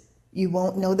poses, you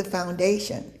won't know the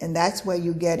foundation. And that's where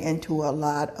you get into a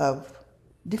lot of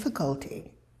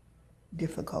difficulty.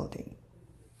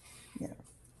 Yeah.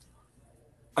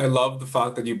 I love the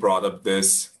fact that you brought up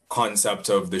this concept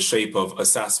of the shape of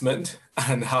assessment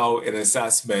and how in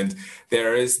assessment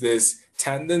there is this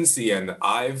tendency, and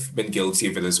I've been guilty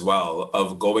of it as well,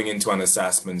 of going into an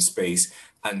assessment space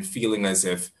and feeling as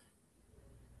if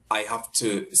I have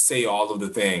to say all of the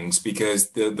things,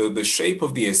 because the shape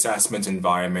of the assessment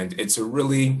environment, it's a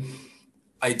really,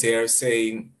 I dare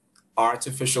say,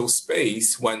 artificial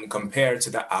space when compared to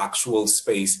the actual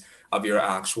space of your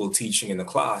actual teaching in the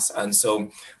class. And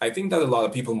so I think that a lot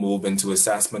of people move into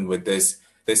assessment with this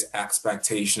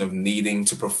expectation of needing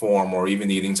to perform or even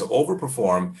needing to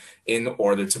overperform in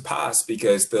order to pass,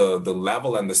 because the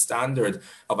level and the standard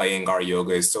of Iyengar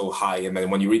yoga is so high. And then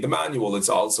when you read the manual, it's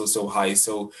also so high.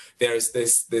 So there's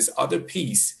this other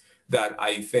piece that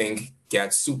I think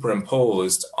gets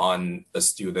superimposed on a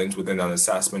student within an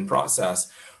assessment process.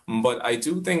 But I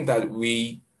do think that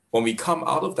when we come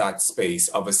out of that space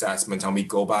of assessment and we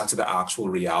go back to the actual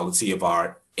reality of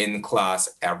our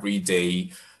in-class,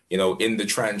 everyday, in the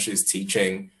trenches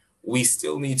teaching, we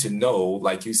still need to know,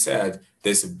 like you said,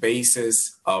 this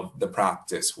basis of the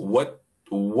practice. What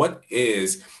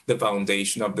is the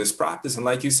foundation of this practice? And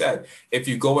like you said, if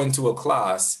you go into a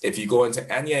class, if you go into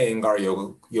any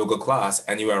Iyengar yoga class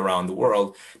anywhere around the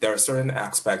world, there are certain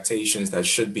expectations that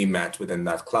should be met within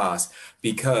that class,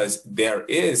 because there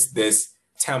is this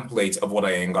template of what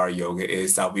Iyengar yoga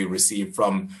is that we receive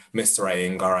from Mr.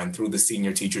 Iyengar and through the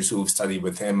senior teachers who have studied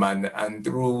with him and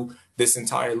through this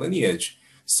entire lineage.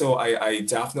 So I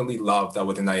definitely love that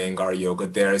within Iyengar yoga,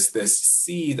 there's this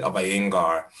seed of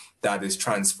Iyengar that is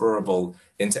transferable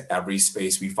into every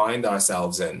space we find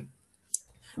ourselves in.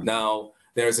 Now,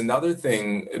 there's another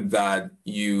thing that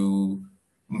you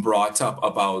brought up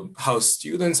about how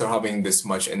students are having this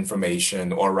much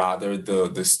information, or rather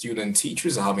the student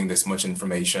teachers are having this much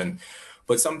information.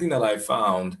 But something that I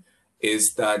found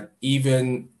is that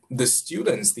even the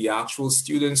students, the actual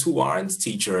students who aren't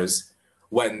teachers,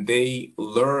 when they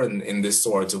learn in this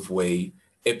sort of way,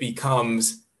 it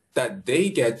becomes that they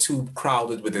get too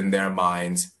crowded within their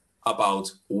minds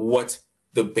about what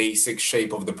the basic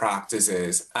shape of the practice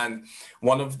is. And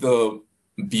one of the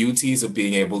beauties of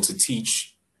being able to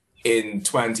teach in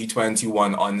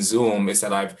 2021 on Zoom is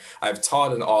that I've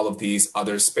taught in all of these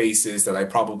other spaces that I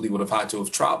probably would have had to have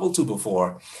traveled to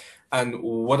before. And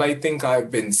what I think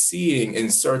I've been seeing in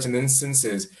certain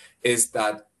instances is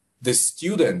that the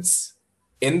students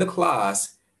in the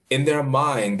class, in their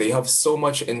mind, they have so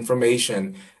much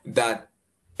information that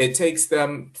it takes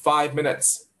them 5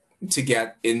 minutes to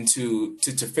get into,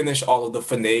 to finish all of the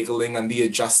finagling and the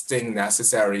adjusting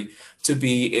necessary to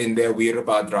be in their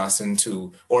Virabhadrasana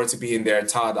 2 or to be in their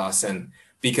Tadasana,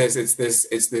 because it's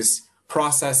this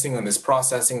processing and this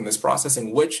processing and this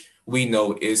processing, which we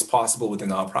know is possible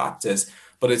within our practice,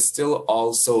 but it's still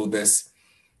also this,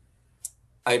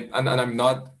 and I'm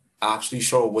not actually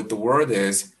sure what the word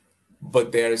is,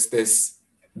 but there's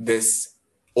this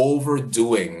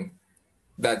overdoing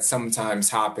that sometimes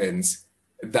happens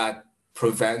that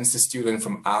prevents the student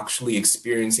from actually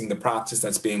experiencing the practice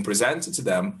that's being presented to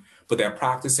them, but they're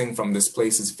practicing from this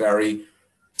place is very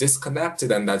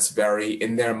disconnected, and that's very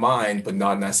in their mind, but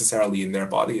not necessarily in their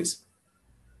bodies.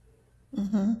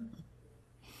 Mm-hmm.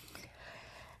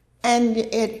 And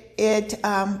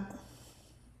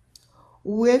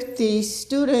with the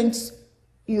students,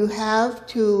 you have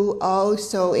to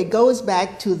also, it goes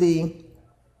back to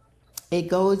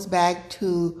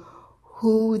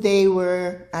who they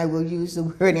were, I will use the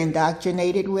word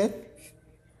indoctrinated with,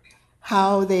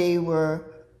 how they were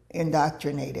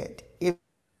indoctrinated. If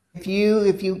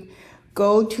you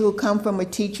come from a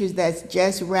teacher that's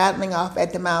just rattling off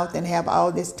at the mouth and have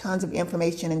all this tons of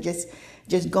information and just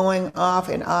going off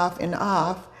and off and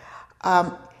off,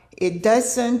 it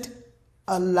doesn't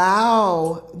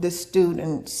allow the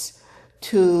students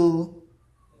to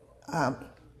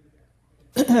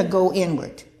go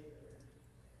inward.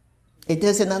 It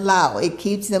doesn't allow. It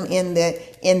keeps them in the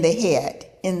head.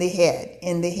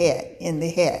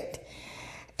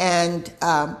 And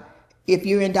if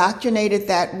you're indoctrinated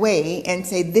that way and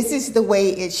say, this is the way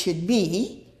it should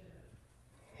be,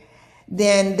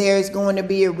 then there's going to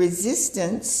be a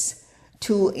resistance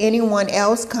to anyone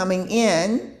else coming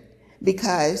in,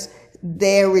 because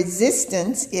their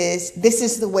resistance is, this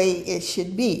is the way it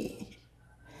should be.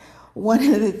 One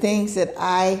of the things that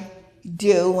I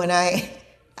do when I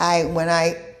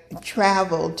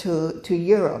travel to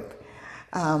Europe,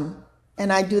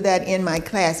 and I do that in my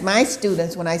class. My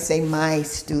students, when I say my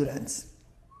students,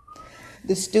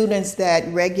 the students that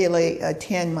regularly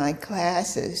attend my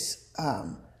classes,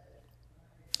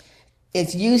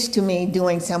 it's used to me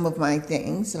doing some of my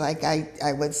things. Like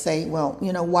I would say, well,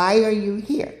 why are you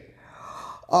here?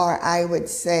 Or I would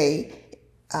say,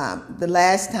 the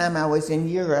last time I was in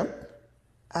Europe,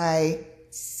 I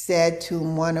said to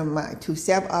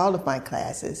all of my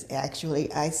classes,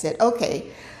 actually, I said,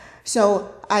 okay,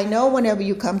 so I know whenever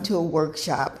you come to a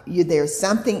workshop, there's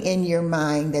something in your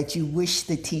mind that you wish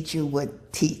the teacher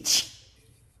would teach.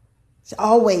 It's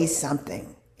always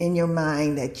something in your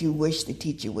mind that you wish the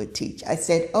teacher would teach. I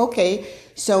said, okay,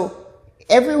 so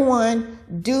everyone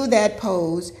do that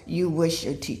pose you wish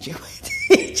your teacher would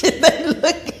teach.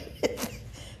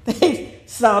 They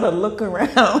sort of look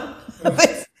around.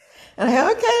 And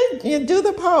I, okay, you do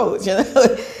the pose,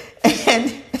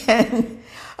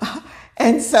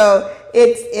 and so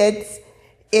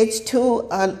it's to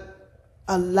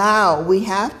allow. We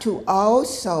have to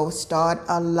also start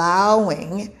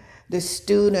allowing the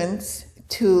students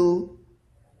to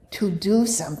do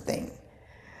something.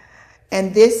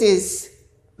 And this is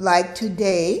like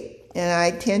today, and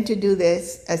I tend to do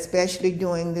this, especially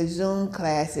during the Zoom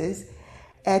classes.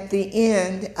 At the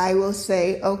end, I will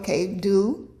say, okay,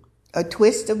 do a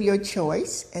twist of your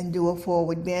choice and do a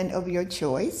forward bend of your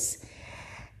choice,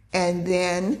 and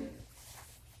then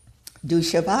do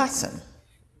Shavasana.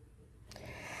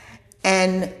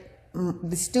 And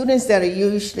the students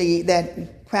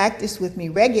that practice with me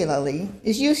regularly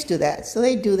is used to that, so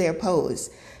they do their pose.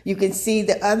 You can see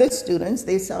the other students,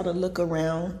 they sort of look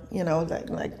around,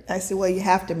 like I said, well, you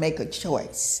have to make a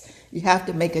choice. You have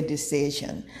to make a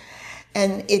decision.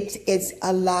 And it's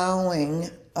allowing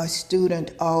a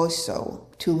student also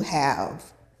to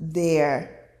have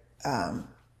their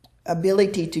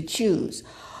ability to choose.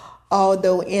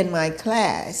 Although in my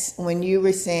class, when you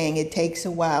were saying it takes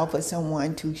a while for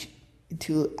someone to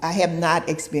I have not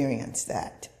experienced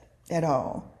that at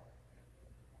all.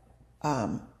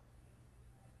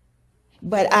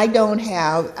 But I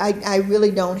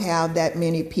really don't have that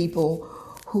many people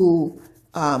who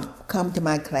come to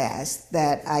my class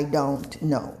that I don't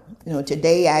know.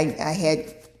 Today I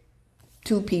had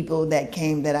 2 people that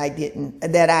came that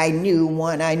I knew.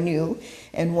 One I knew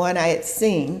and one I had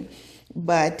seen,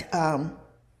 but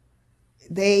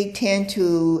they tend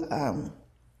to,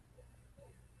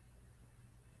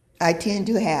 I tend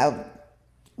to have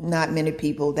not many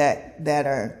people that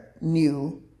are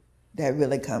new that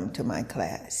really come to my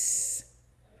class.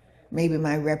 Maybe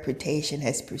my reputation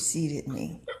has preceded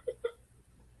me.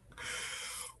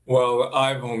 Well,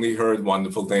 I've only heard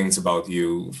wonderful things about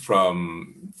you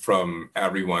from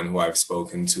everyone who I've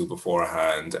spoken to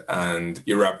beforehand, and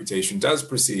your reputation does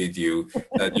precede you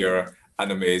that you're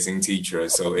an amazing teacher,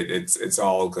 so it's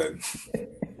all good.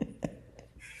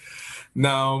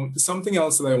 Now, something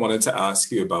else that I wanted to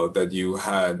ask you about that you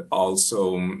had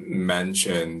also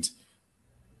mentioned,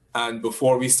 and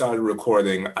before we started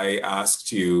recording, I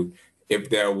asked you if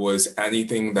there was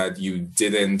anything that you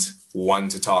didn't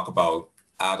want to talk about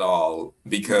at all,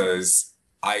 because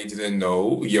I didn't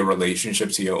know your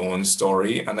relationship to your own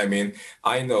story. And I mean,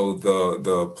 I know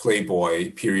the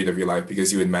Playboy period of your life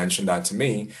because you had mentioned that to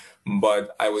me,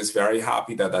 but I was very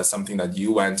happy that that's something that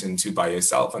you went into by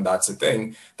yourself, and that's a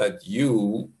thing that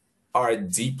you are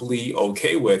deeply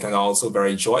okay with and also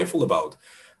very joyful about.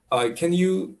 Can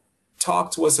you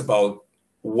talk to us about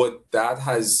what that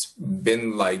has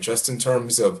been like, just in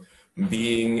terms of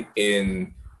being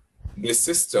in the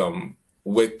system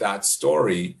with that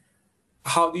story?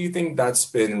 How do you think that's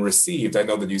been received? I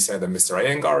know that you said that Mr.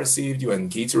 Iyengar received you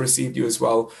and Gita received you as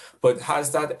well, but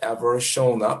has that ever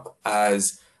shown up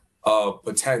as a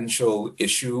potential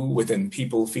issue within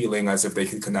people feeling as if they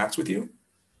could connect with you?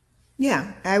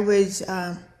 Yeah,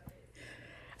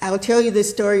 I'll tell you the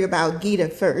story about Gita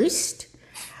first.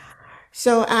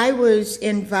 So I was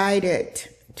invited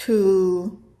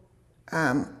to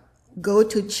go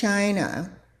to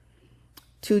China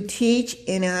to teach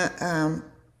in a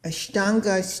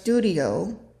Ashtanga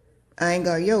studio,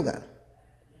 Iyengar Yoga.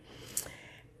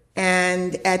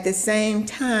 And at the same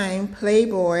time,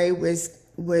 Playboy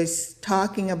was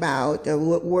talking about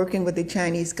working with the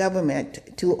Chinese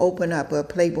government to open up a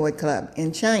Playboy club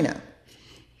in China.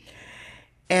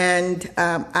 And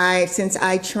since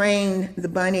I trained the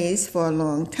bunnies for a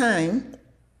long time,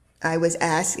 I was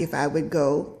asked if I would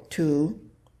go to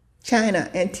China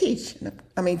and teach.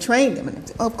 I mean, train them.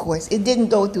 And of course, it didn't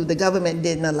go through. The government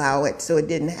didn't allow it, so it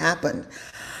didn't happen.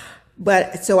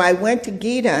 But so I went to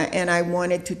Gita, and I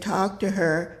wanted to talk to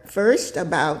her first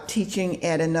about teaching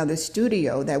at another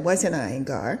studio that wasn't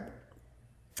Iyengar.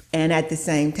 And at the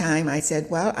same time, I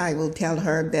said, well, I will tell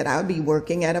her that I'll be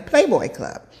working at a Playboy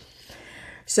club.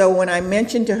 So when I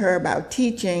mentioned to her about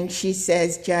teaching, she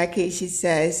says, Jackie, she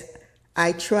says,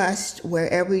 I trust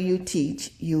wherever you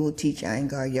teach, you will teach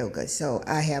Iyengar yoga. So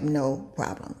I have no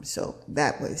problem. So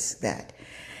that was that.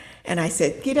 And I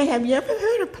said, Gita, have you ever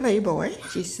heard of Playboy?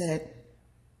 She said,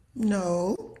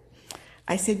 no.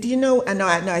 I said, do you know, no,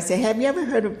 I said, have you ever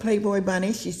heard of Playboy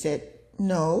Bunny? She said,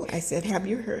 no. I said, have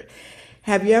you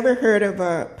ever heard of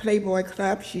a Playboy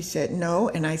club? She said, no.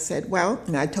 And I said, well,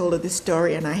 and I told her the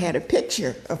story, and I had a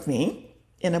picture of me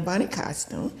in a bunny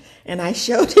costume, and I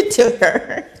showed it to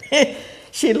her.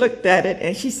 She looked at it,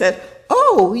 and she said,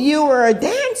 oh, you were a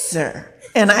dancer.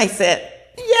 And I said,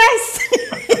 yes.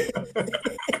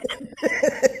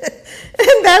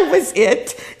 And that was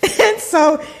it. And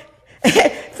so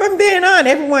from then on,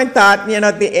 everyone thought, you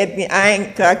know, the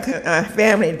Iyengar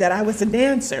family, that I was a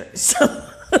dancer. So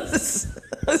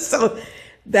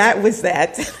that was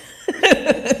that.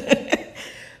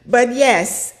 But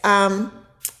yes,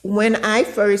 when I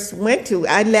first went to,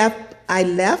 I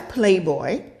left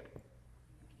Playboy,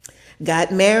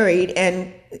 got married,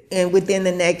 and within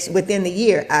the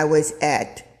year, I was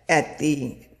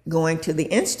going to the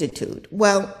Institute.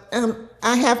 Well,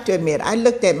 I have to admit, I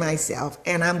looked at myself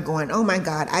and I'm going, oh my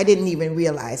God, I didn't even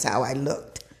realize how I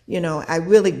looked. You know, I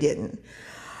really didn't.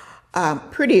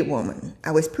 Pretty woman.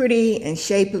 I was pretty and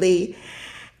shapely.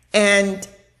 And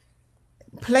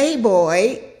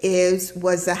Playboy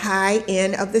was the high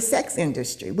end of the sex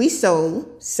industry. We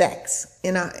sold sex,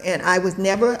 you know, and I was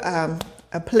never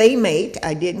a playmate.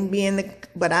 I didn't be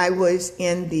but I was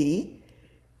a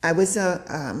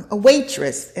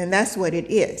waitress, and that's what it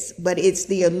is. But it's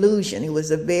the illusion. It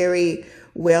was a very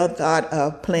well thought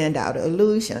of, planned out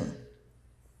illusion.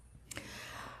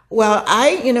 Well,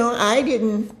 I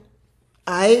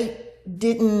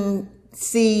didn't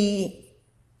see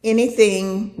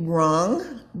anything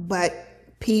wrong, but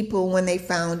people, when they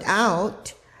found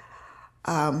out,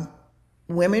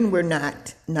 women were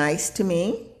not nice to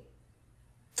me.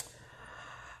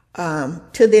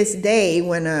 To this day,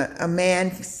 when a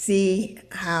man see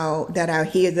that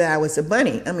I was a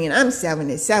bunny, I mean, I'm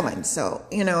 77, so,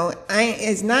 you know,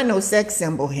 it's not no sex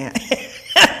symbol here.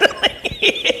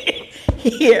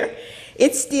 Here,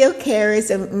 it still carries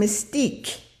a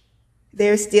mystique.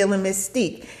 There's still a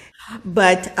mystique.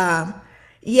 But,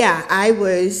 yeah, I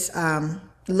was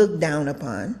looked down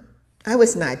upon. I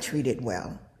was not treated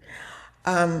well.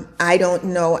 I don't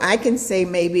know. I can say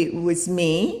maybe it was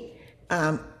me,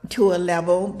 to a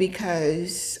level,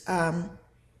 because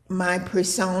my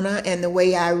persona and the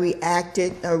way I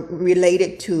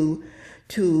related to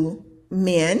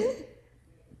men.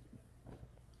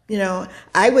 You know,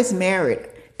 I was married,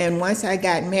 and once I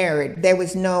got married, there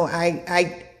was no,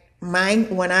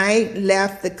 when I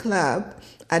left the club,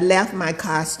 I left my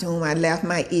costume, I left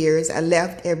my ears, I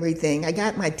left everything. I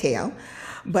got my tail,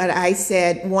 but I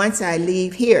said, once I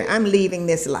leave here, I'm leaving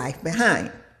this life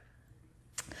behind.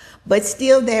 But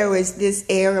still there was this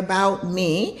air about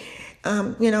me.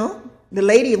 You know, the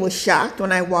lady was shocked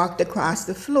when I walked across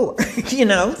the floor, you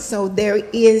know, so there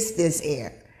is this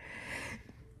air.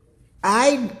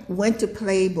 I went to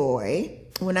Playboy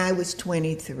when I was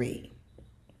 23.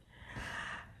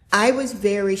 I was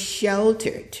very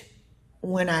sheltered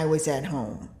when I was at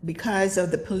home because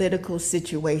of the political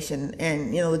situation.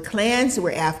 And, you know, the clans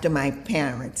were after my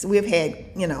parents. We've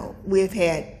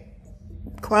had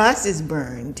crosses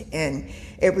burned and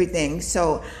everything.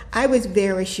 So I was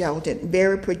very sheltered,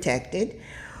 very protected.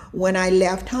 When I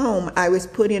left home, I was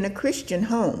put in a Christian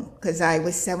home because I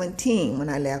was 17 when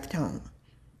I left home.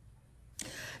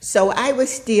 So I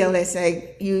was still, as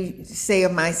you say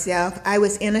of myself, I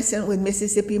was innocent with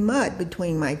Mississippi mud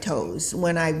between my toes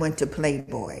when I went to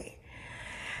Playboy.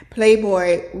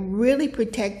 Playboy really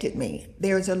protected me.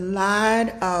 There's a lot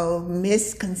of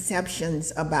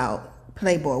misconceptions about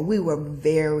Playboy. We were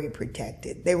very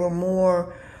protected. They were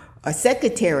more a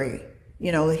secretary,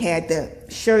 you know, had the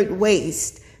shirt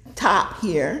waist, top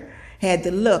here, had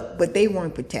the look, but they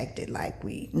weren't protected like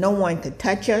we. No one could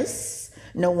touch us.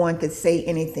 No one could say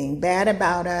anything bad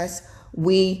about us.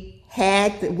 We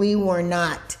were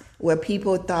not where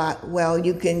people thought, well,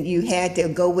 you had to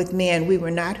go with men. We were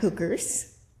not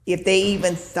hookers. If they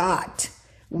even thought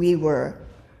we were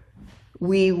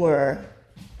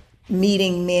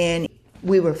meeting men,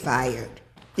 we were fired.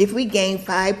 If we gained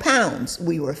 5 pounds,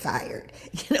 we were fired.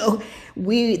 You know,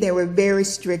 there were very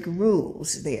strict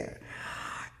rules there.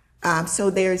 So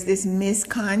there's this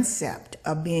misconcept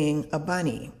of being a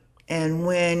bunny. And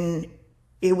when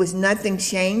it was nothing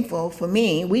shameful for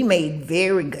me, we made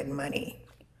very good money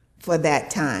for that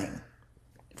time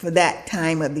of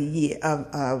the year,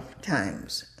 of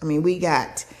times. I mean, we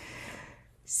got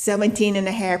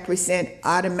 17.5%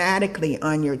 automatically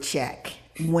on your check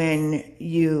when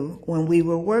we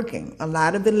were working. A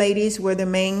lot of the ladies were the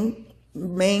main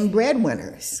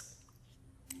breadwinners.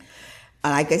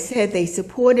 Like I said, they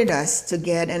supported us to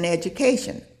get an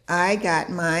education. I got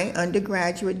my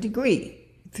undergraduate degree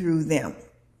through them.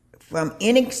 From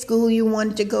any school you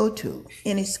wanted to go to,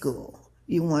 any school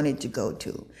you wanted to go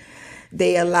to.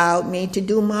 They allowed me to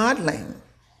do modeling,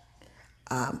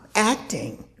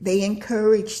 acting. They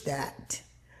encouraged that.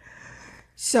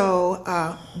 So,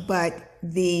 but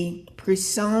the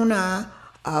persona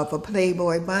of a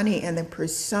Playboy Bunny and the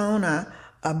persona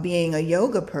of being a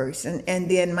yoga person, and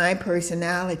then my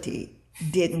personality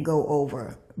didn't go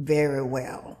over very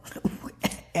well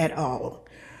at all.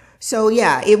 So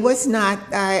yeah, it was not,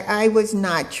 I was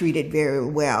not treated very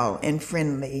well and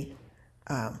friendly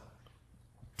by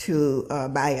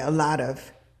a lot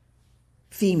of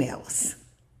females.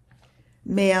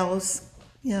 Males,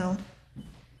 you know,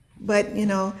 but you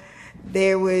know,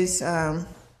 there was, yeah.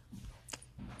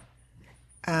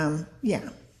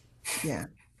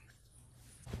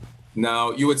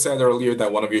 Now, you had said earlier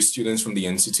that one of your students from the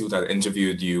Institute had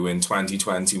interviewed you in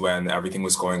 2020 when everything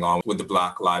was going on with the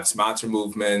Black Lives Matter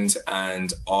movement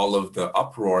and all of the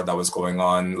uproar that was going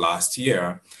on last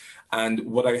year. And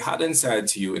what I hadn't said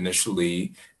to you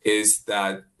initially is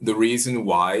that the reason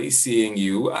why seeing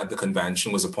you at the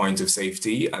convention was a point of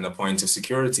safety and a point of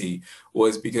security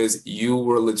was because you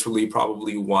were literally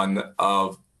probably one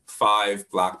of 5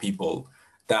 Black people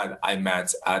that I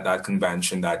met at that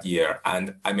convention that year.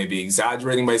 And I may be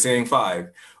exaggerating by saying 5,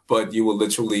 but you were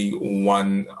literally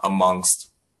one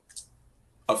amongst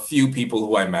a few people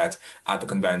who I met at the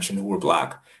convention who were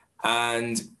Black.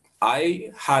 And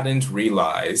I hadn't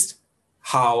realized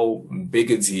how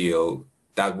big a deal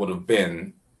that would have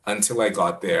been until I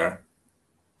got there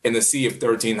in a sea of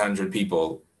 1,300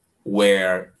 people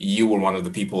where you were one of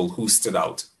the people who stood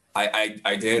out.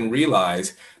 I didn't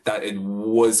realize that it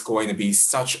was going to be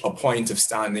such a point of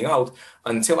standing out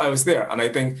until I was there. And I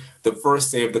think the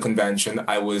first day of the convention,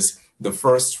 I was the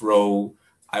first row.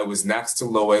 I was next to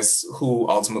Lois, who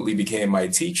ultimately became my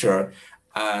teacher.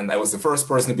 And I was the first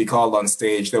person to be called on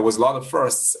stage. There was a lot of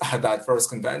firsts at that first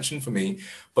convention for me,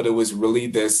 but it was really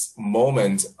this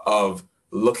moment of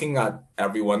looking at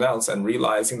everyone else and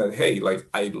realizing that, hey, like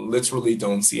I literally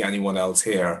don't see anyone else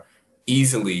here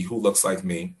easily who looks like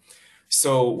me.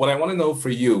 So what I want to know for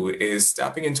you is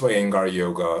stepping into Iyengar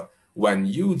yoga, when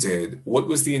you did, what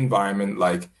was the environment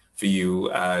like for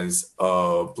you as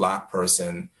a Black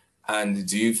person? And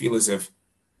do you feel as if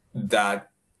that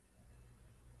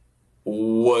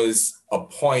was a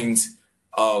point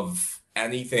of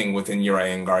anything within your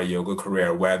Iyengar yoga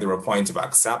career, whether a point of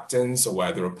acceptance or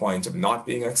whether a point of not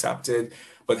being accepted?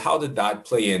 But how did that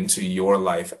play into your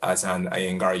life as an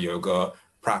Iyengar yoga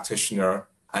practitioner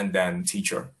and then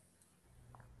teacher?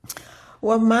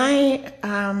 Well,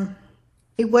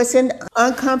 it wasn't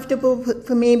uncomfortable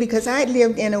for me because I had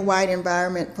lived in a white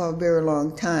environment for a very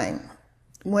long time.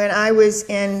 When I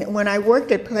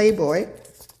worked at Playboy,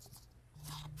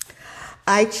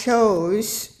 I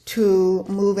chose to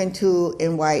move into a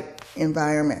white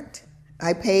environment.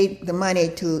 I paid the money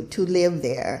to live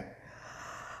there.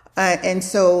 And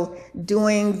so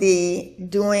during the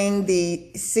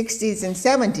 60s and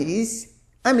 70s,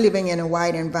 I'm living in a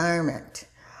white environment.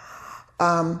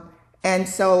 And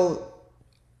so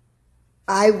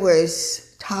I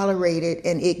was tolerated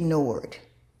and ignored,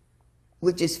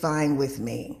 which is fine with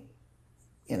me.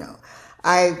 You know,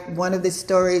 one of the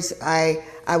stories, I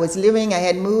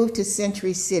had moved to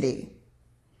Century City,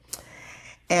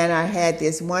 and I had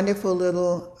this wonderful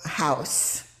little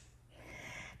house.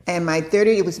 And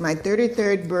it was my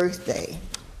 33rd birthday,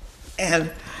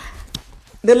 and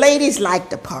the ladies liked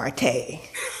to party.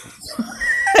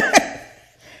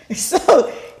 So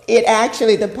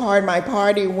my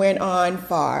party went on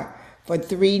for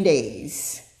 3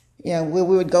 days. You know, we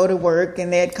would go to work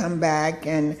and they'd come back,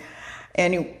 and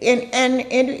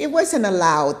it wasn't a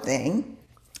loud thing,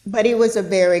 but it was a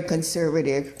very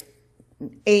conservative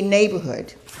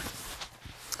neighborhood.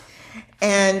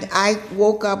 And I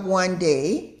woke up one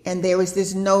day and there was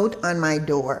this note on my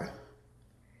door.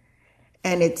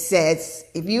 And it says,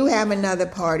 if you have another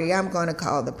party, I'm going to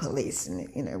call the police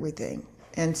and everything.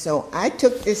 And so I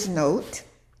took this note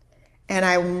And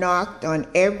I knocked on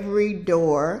every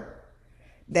door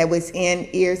that was in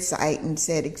earsight and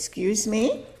said, excuse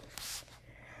me.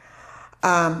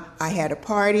 I had a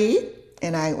party,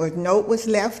 and a note was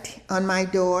left on my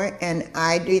door, and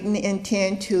I didn't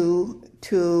intend to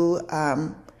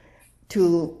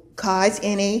cause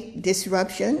any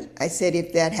disruption. I said,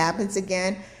 if that happens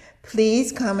again,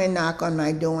 please come and knock on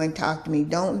my door and talk to me.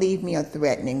 Don't leave me a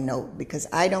threatening note, because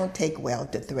I don't take well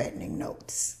to threatening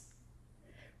notes.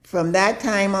 From that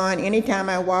time on, anytime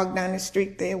I walk down the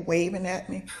street, they're waving at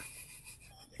me.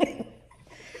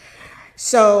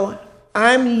 So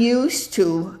I'm used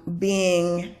to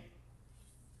being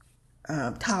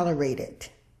tolerated.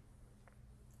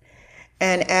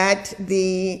 And at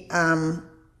the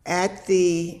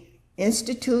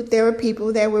Institute, there were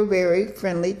people that were very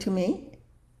friendly to me,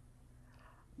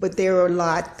 but there were a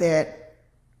lot that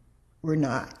were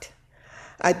not.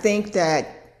 I think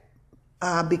that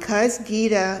because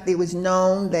Gita, it was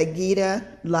known that Gita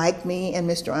liked me and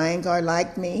Mr. Iyengar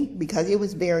liked me, because it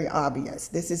was very obvious.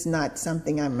 This is not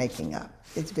something I'm making up.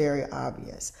 It's very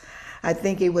obvious. I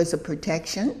think it was a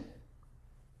protection.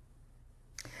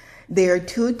 There are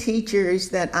two teachers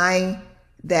that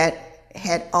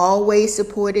had always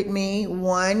supported me.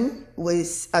 One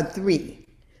was three.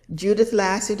 Judith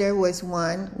Lassiter was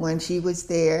one when she was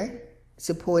there,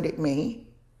 supported me.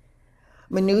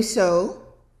 Manuso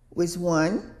was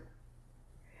one,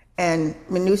 and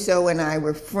Manuso and I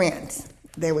were friends.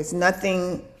 There was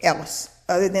nothing else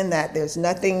other than that. There's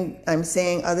nothing I'm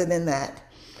saying other than that.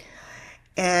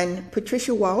 And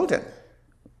Patricia Walden.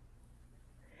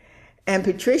 And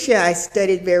Patricia I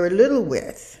studied very little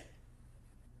with.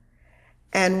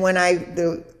 And when I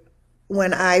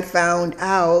found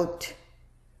out,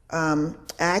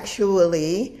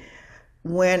 actually,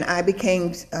 when I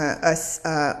became assessor,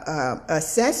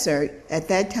 at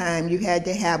that time you had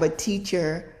to have a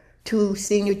teacher, two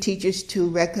senior teachers to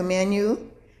recommend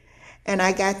you. And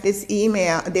I got this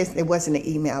email, it wasn't an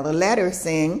email, a letter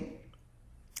saying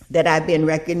that I've been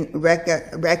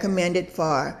recommended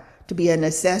to be an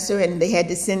assessor, and they had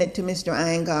to send it to Mr.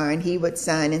 Iyengar, and he would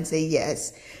sign and say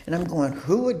yes. And I'm going,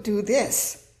 who would do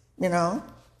this, you know?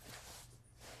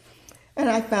 And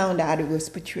I found out it was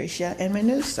Patricia and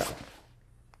Manuso.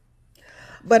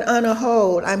 But on a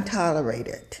whole, I'm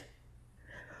tolerated.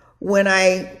 When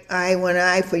I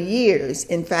for years,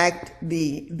 in fact,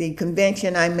 the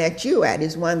convention I met you at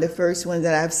is one of the first ones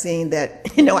that I've seen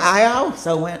that, you know, I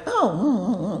also went,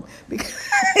 because,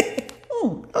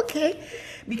 okay.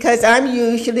 Because I'm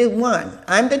usually one.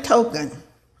 I'm the token.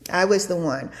 I was the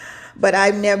one. But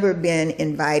I've never been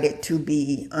invited to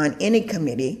be on any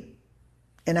committee.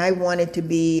 And I wanted to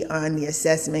be on the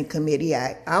assessment committee.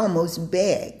 I almost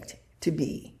begged to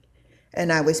be.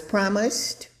 And I was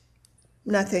promised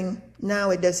nothing.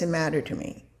 Now it doesn't matter to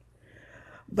me.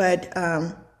 But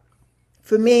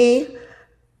for me,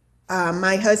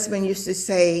 my husband used to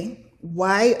say,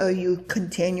 why are you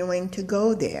continuing to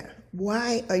go there?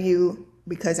 Why are you,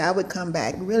 because I would come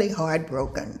back really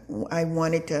heartbroken. I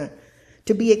wanted to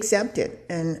be accepted,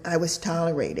 and I was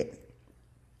tolerated.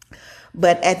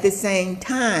 But at the same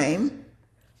time,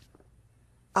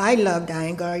 I loved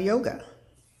Iyengar Yoga.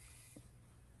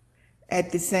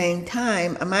 At the same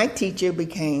time, my teacher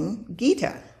became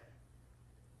Gita.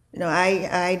 You know,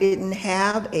 I didn't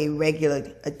have a regular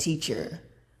teacher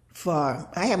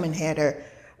I haven't had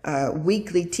a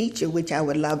weekly teacher, which I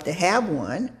would love to have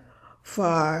one,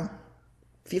 for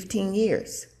 15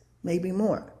 years, maybe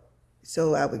more.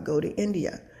 So I would go to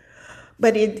India.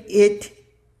 But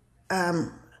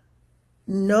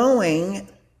knowing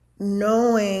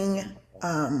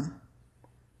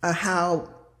how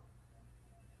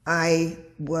I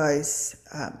was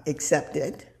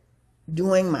accepted,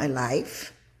 doing my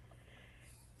life,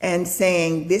 and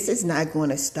saying, this is not going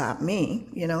to stop me,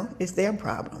 you know, it's their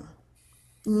problem.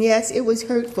 And yes, it was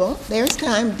hurtful. There's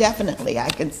time, definitely, I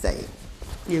can say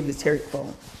it was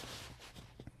hurtful.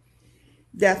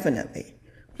 Definitely.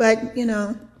 But, you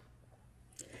know,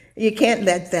 you can't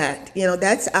let that, you know,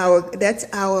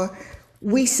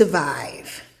 we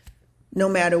survive. No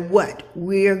matter what,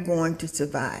 we're going to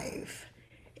survive.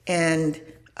 And,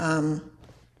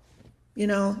 you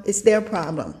know, it's their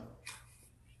problem.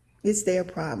 It's their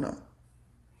problem.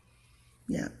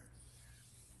 Yeah.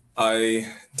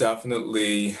 I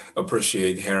definitely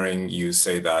appreciate hearing you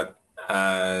say that.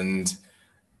 And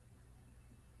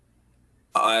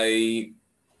I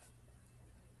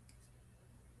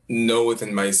know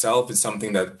within myself it's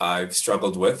something that I've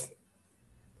struggled with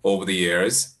over the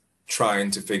years, trying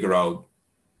to figure out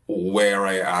where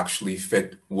I actually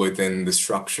fit within the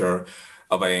structure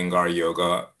of Iyengar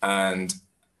Yoga. And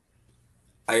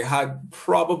I had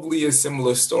probably a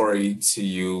similar story to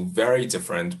you, very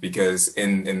different, because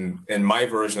in my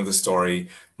version of the story,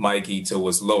 my Gita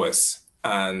was Lois,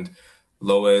 and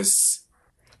Lois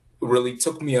really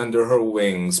took me under her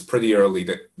wings pretty early.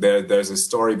 There's a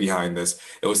story behind this.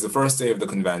 It was the first day of the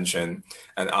convention,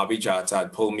 and Abhijata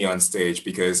had pulled me on stage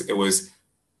because it was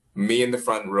me in the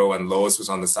front row and Lois was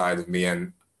on the side of me.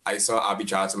 And I saw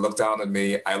Abhijata look down at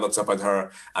me. I looked up at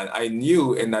her, and I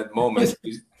knew in that moment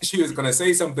she was going to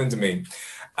say something to me.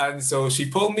 And so she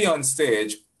pulled me on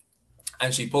stage,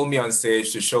 and she pulled me on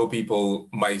stage to show people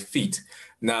my feet.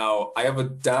 Now, I have a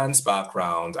dance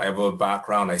background.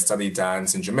 I studied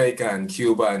dance in Jamaica and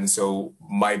Cuba, and so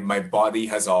my body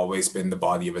has always been the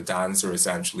body of a dancer,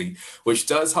 essentially, which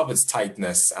does have its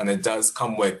tightness, and it does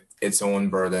come with its own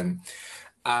burden.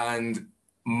 And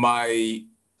my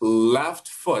left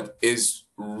foot is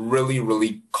really,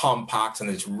 really compact, and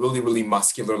it's really, really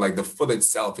muscular. Like the foot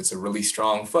itself, it's a really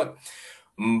strong foot.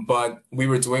 But we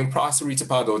were doing Prasarita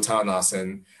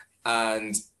Padottanasana,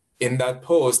 and in that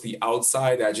pose, the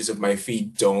outside edges of my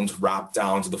feet don't wrap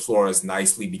down to the floor as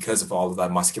nicely because of all of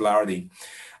that muscularity.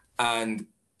 And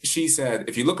she said,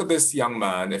 if you look at this young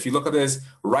man, if you look at his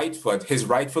right foot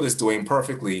is doing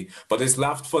perfectly, but his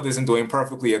left foot isn't doing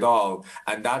perfectly at all.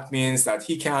 And that means that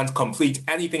he can't complete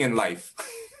anything in life.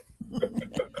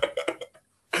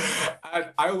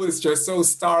 And I was just so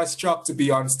starstruck to be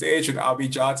on stage with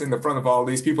Abhijata in the front of all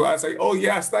these people. I was like, oh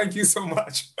yes, thank you so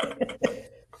much.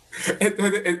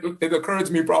 It occurred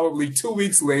to me probably 2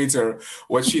 weeks later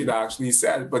what she had actually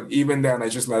said. But even then, I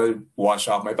just let it wash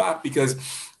off my back, because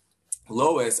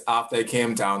Lois, after I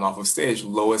came down off of stage,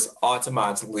 Lois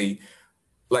automatically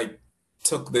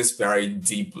took this very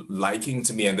deep liking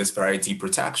to me and this very deep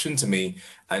protection to me.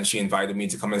 And she invited me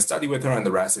to come and study with her, and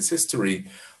the rest is history.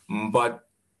 But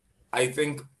I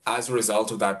think as a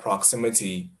result of that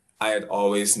proximity, I had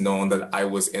always known that I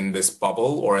was in this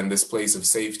bubble or in this place of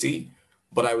safety,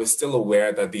 but I was still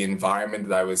aware that the environment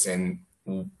that I was in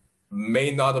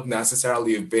may not have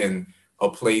necessarily have been a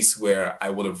place where I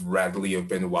would have readily have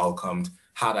been welcomed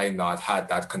had I not had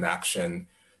that connection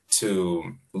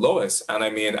to Lois. And I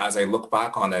mean, as I look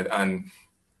back on it, and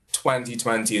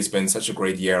 2020 has been such a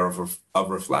great year of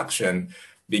reflection,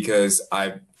 because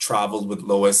I've traveled with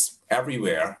Lois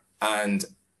everywhere, and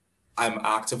I'm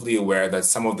actively aware that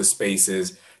some of the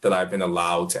spaces that I've been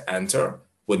allowed to enter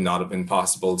would not have been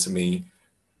possible to me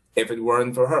if it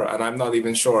weren't for her. And I'm not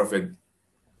even sure if it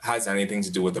has anything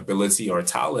to do with ability or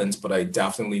talent, but I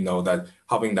definitely know that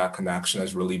having that connection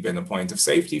has really been a point of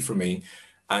safety for me.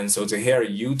 And so to hear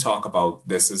you talk about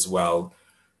this as well,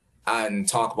 and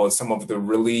talk about some of the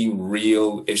really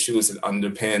real issues that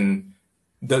underpin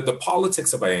the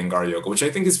politics of Iyengar Yoga, which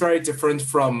I think is very different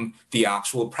from the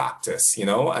actual practice, you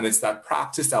know, and it's that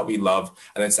practice that we love,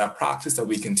 and it's that practice that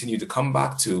we continue to come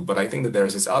back to. But I think that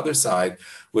there's this other side,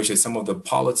 which is some of the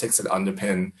politics that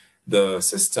underpin the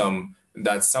system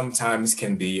that sometimes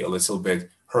can be a little bit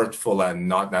hurtful and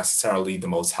not necessarily the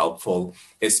most helpful,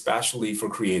 especially for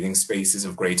creating spaces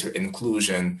of greater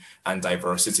inclusion and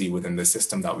diversity within the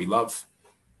system that we love.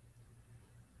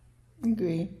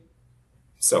 Agree.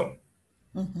 So,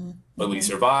 but we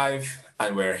survive,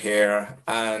 and we're here,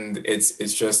 and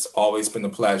it's just always been a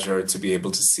pleasure to be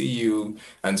able to see you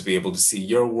and to be able to see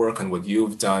your work and what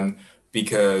you've done,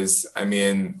 because I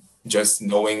mean, just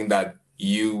knowing that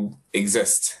you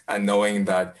exist and knowing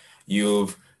that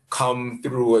you've come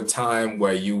through a time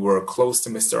where you were close to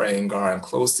Mr. Iyengar and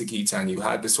close to Gita, and you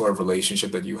had the sort of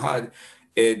relationship that you had,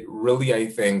 it really, I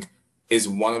think, is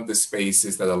one of the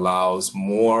spaces that allows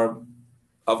more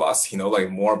of us, you know, like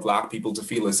more Black people to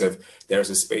feel as if there's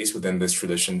a space within this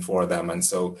tradition for them. And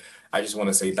so I just want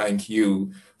to say thank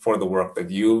you for the work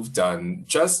that you've done,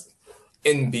 just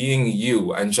in being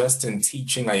you and just in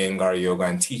teaching Iyengar Yoga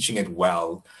and teaching it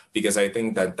well, because I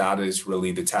think that that is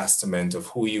really the testament of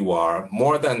who you are,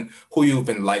 more than who you've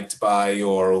been liked by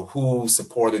or who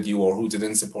supported you or who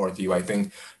didn't support you. I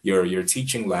think your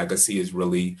teaching legacy is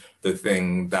really the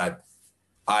thing that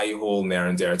I hold near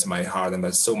and dear to my heart, and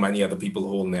that so many other people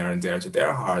hold near and dear to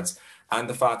their hearts. And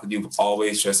the fact that you've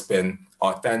always just been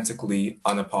authentically,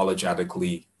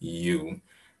 unapologetically you.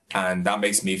 And that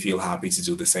makes me feel happy to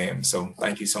do the same. So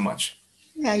thank you so much.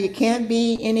 Yeah, you can't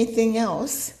be anything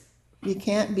else. You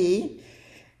can't be.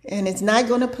 And it's not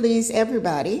going to please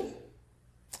everybody.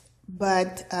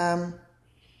 But,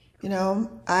 you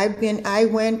know, I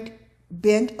went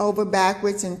bent over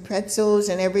backwards in pretzels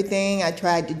and everything. I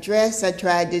tried to dress, I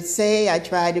tried to say, I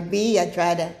tried to be, I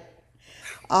tried to,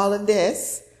 all of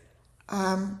this.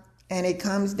 And it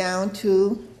comes down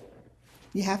to,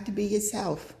 you have to be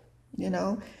yourself, you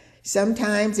know.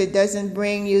 Sometimes it doesn't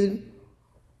bring you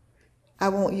I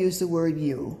won't use the word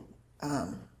you.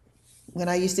 When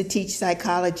I used to teach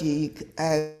psychology,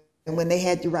 when they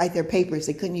had to write their papers,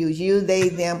 they couldn't use you, they,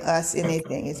 them, us,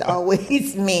 anything. It's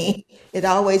always me. It's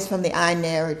always from the I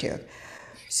narrative.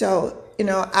 So, you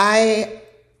know, I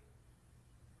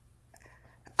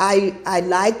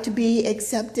like to be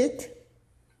accepted,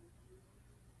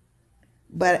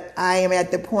 but I am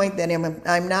at the point that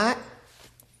I'm not.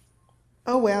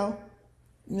 Oh, well,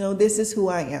 you know, this is who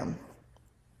I am.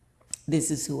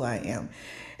 This is who I am.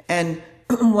 And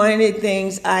one of the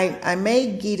things, I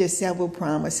made Gita several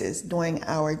promises during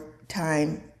our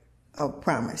time of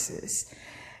promises.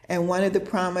 And one of the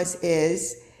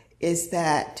promises is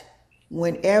that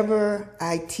whenever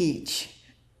I teach,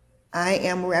 I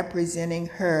am representing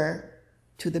her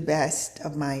to the best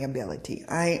of my ability.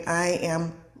 I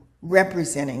am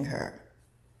representing her.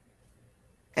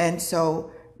 And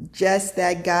so just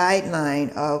that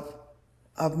guideline of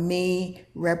me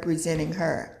representing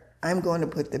her, I'm going to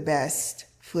put the best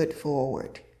foot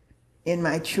forward in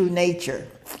my true nature.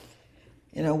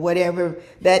 You know, whatever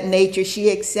that nature she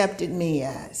accepted me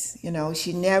as. You know,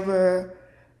 she never,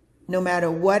 no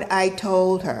matter what I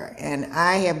told her, and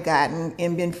I have gotten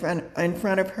in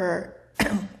front of her,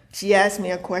 she asked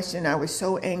me a question. I was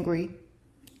so angry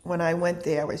when I went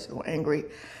there. I was so angry.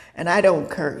 And I don't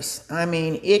curse. I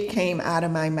mean, it came out of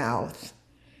my mouth.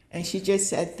 And she just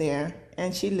sat there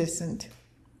and she listened.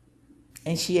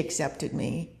 And she accepted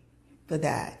me for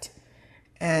that.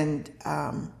 And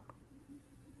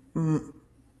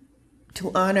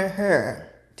to honor her.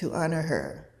 I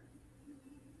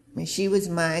mean, she was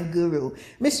my guru.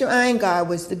 Mr. Iyengar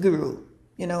was the guru.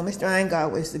 You know, Mr. Iyengar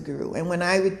was the guru. And when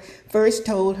I first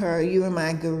told her, you are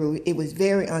my guru, it was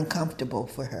very uncomfortable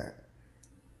for her.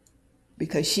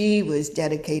 Because she was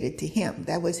dedicated to him.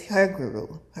 That was her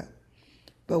guru.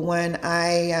 But when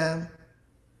I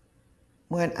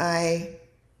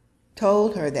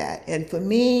told her that, and for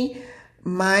me,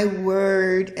 my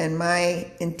word and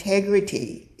my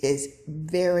integrity is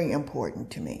very important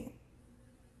to me.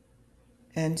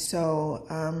 And so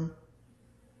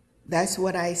that's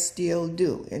what I still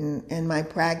do. And my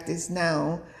practice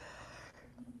now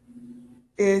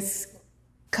is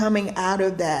coming out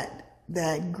of that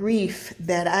grief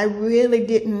that I really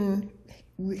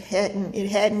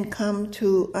hadn't come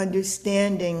to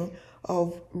understanding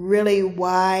of really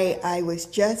why I was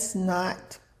just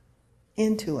not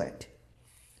into it.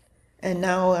 And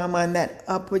now I'm on that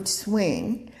upward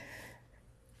swing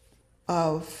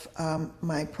of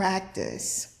my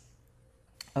practice,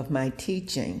 of my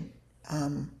teaching.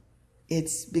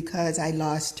 It's because I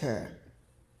lost her.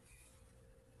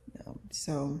 You know,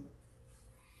 so.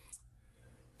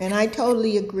 And I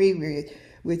totally agree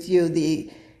with you.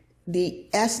 The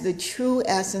true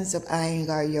essence of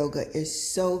Iyengar yoga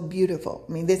is so beautiful.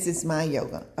 I mean, this is my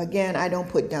yoga. Again, I don't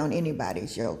put down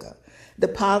anybody's yoga. The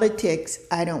politics,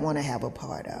 I don't want to have a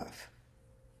part of.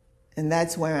 And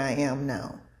that's where I am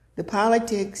now. The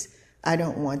politics, I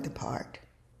don't want the part.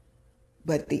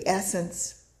 But the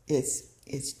essence is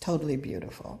totally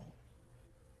beautiful.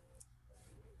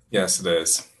 Yes, it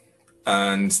is.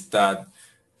 And that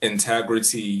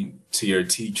integrity to your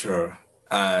teacher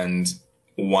and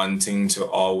wanting to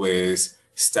always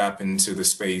step into the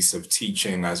space of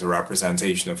teaching as a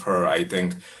representation of her, I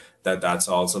think that that's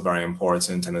also very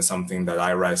important, and it's something that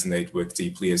I resonate with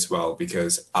deeply as well,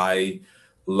 because I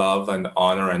love and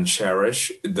honor and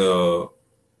cherish the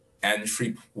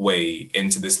entryway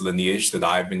into this lineage that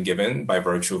I've been given by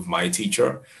virtue of my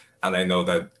teacher. And I know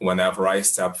that whenever I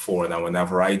step forward and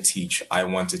whenever I teach, I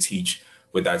want to teach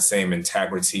with that same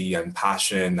integrity and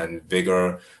passion and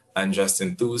vigor and just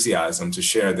enthusiasm to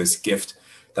share this gift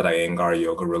that Iyengar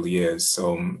yoga really is.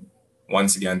 So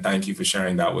once again, thank you for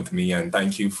sharing that with me, and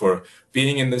thank you for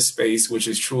being in this space, which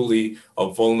is truly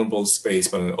a vulnerable space,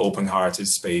 but an open-hearted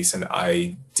space. And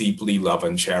I deeply love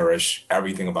and cherish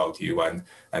everything about you, and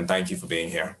thank you for being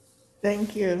here.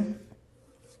 Thank you.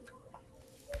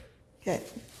 Okay.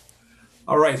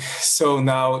 All right. So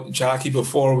now, Jaki,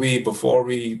 before we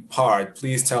part,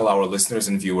 please tell our listeners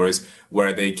and viewers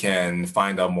where they can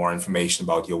find out more information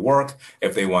about your work,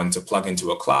 if they want to plug into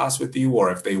a class with you,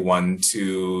 or if they want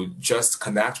to just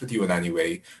connect with you in any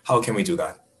way. How can we do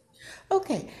that?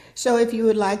 Okay. So if you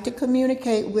would like to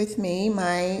communicate with me,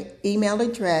 my email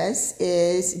address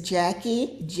is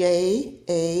Jaki, Jaki,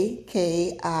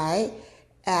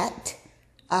 at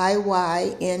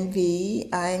IYNV,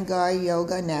 Iyengar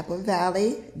Yoga,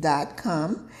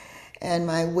 NapaValley.com. And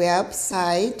my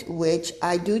website, which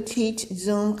I do teach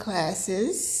Zoom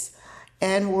classes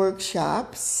and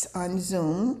workshops on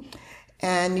Zoom.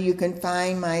 And you can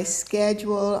find my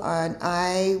schedule on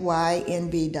IYNV.com.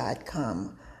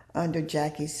 under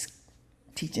Jaki's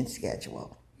teaching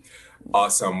schedule.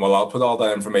 Awesome. Well, I'll put all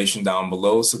that information down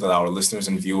below so that our listeners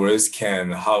and viewers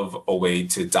can have a way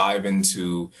to dive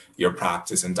into your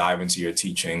practice and dive into your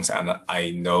teachings. And I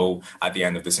know at the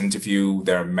end of this interview,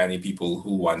 there are many people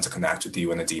who want to connect with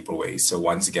you in a deeper way. So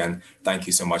once again, thank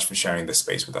you so much for sharing this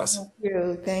space with us. Thank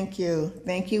you. Thank you.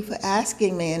 Thank you for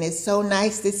asking me. And it's so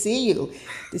nice to see you,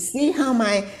 to see how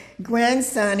my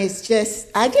grandson is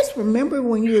I just remember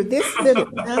when you were this little.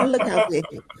 Now look how big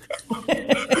you are.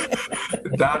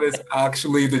 That is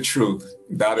actually the truth.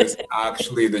 That is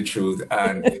actually the truth.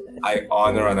 And I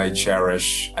honor and I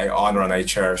cherish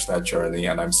that journey.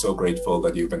 And I'm so grateful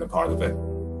that you've been a part of it.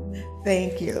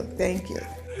 Thank you. Thank you.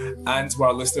 And to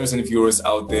our listeners and viewers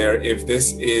out there, if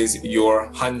this is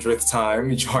your 100th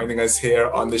time joining us here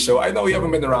on the show, I know we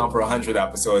haven't been around for 100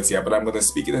 episodes yet, but I'm going to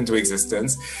speak it into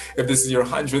existence. If this is your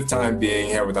 100th time being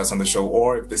here with us on the show,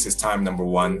 or if this is time number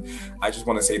 1, I just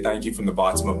want to say thank you from the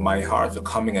bottom of my heart for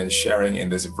coming and sharing in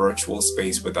this virtual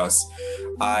space with us.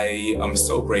 I am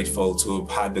so grateful to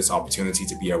have had this opportunity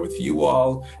to be here with you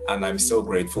all, and I'm so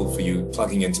grateful for you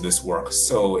plugging into this work.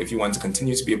 So if you want to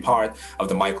continue to be a part of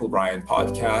the Michael Bryan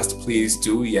podcast, please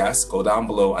do, yes, go down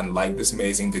below and like this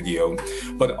amazing video,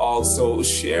 but also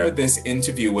share this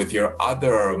interview with your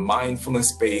other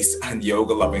mindfulness-based and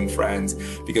yoga-loving friends,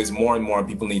 because more and more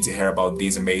people need to hear about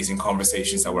these amazing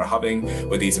conversations that we're having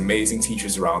with these amazing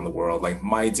teachers around the world, like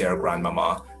my dear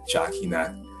grandmama, Jaki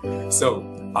Nett. So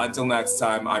until next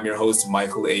time, I'm your host,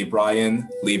 Michael A. Bryan,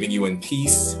 leaving you in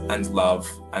peace and love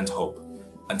and hope.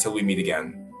 Until we meet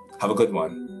again, have a good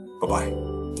one. Bye-bye.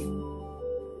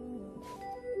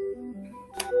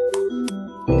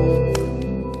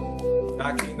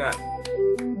 Jaki Nett.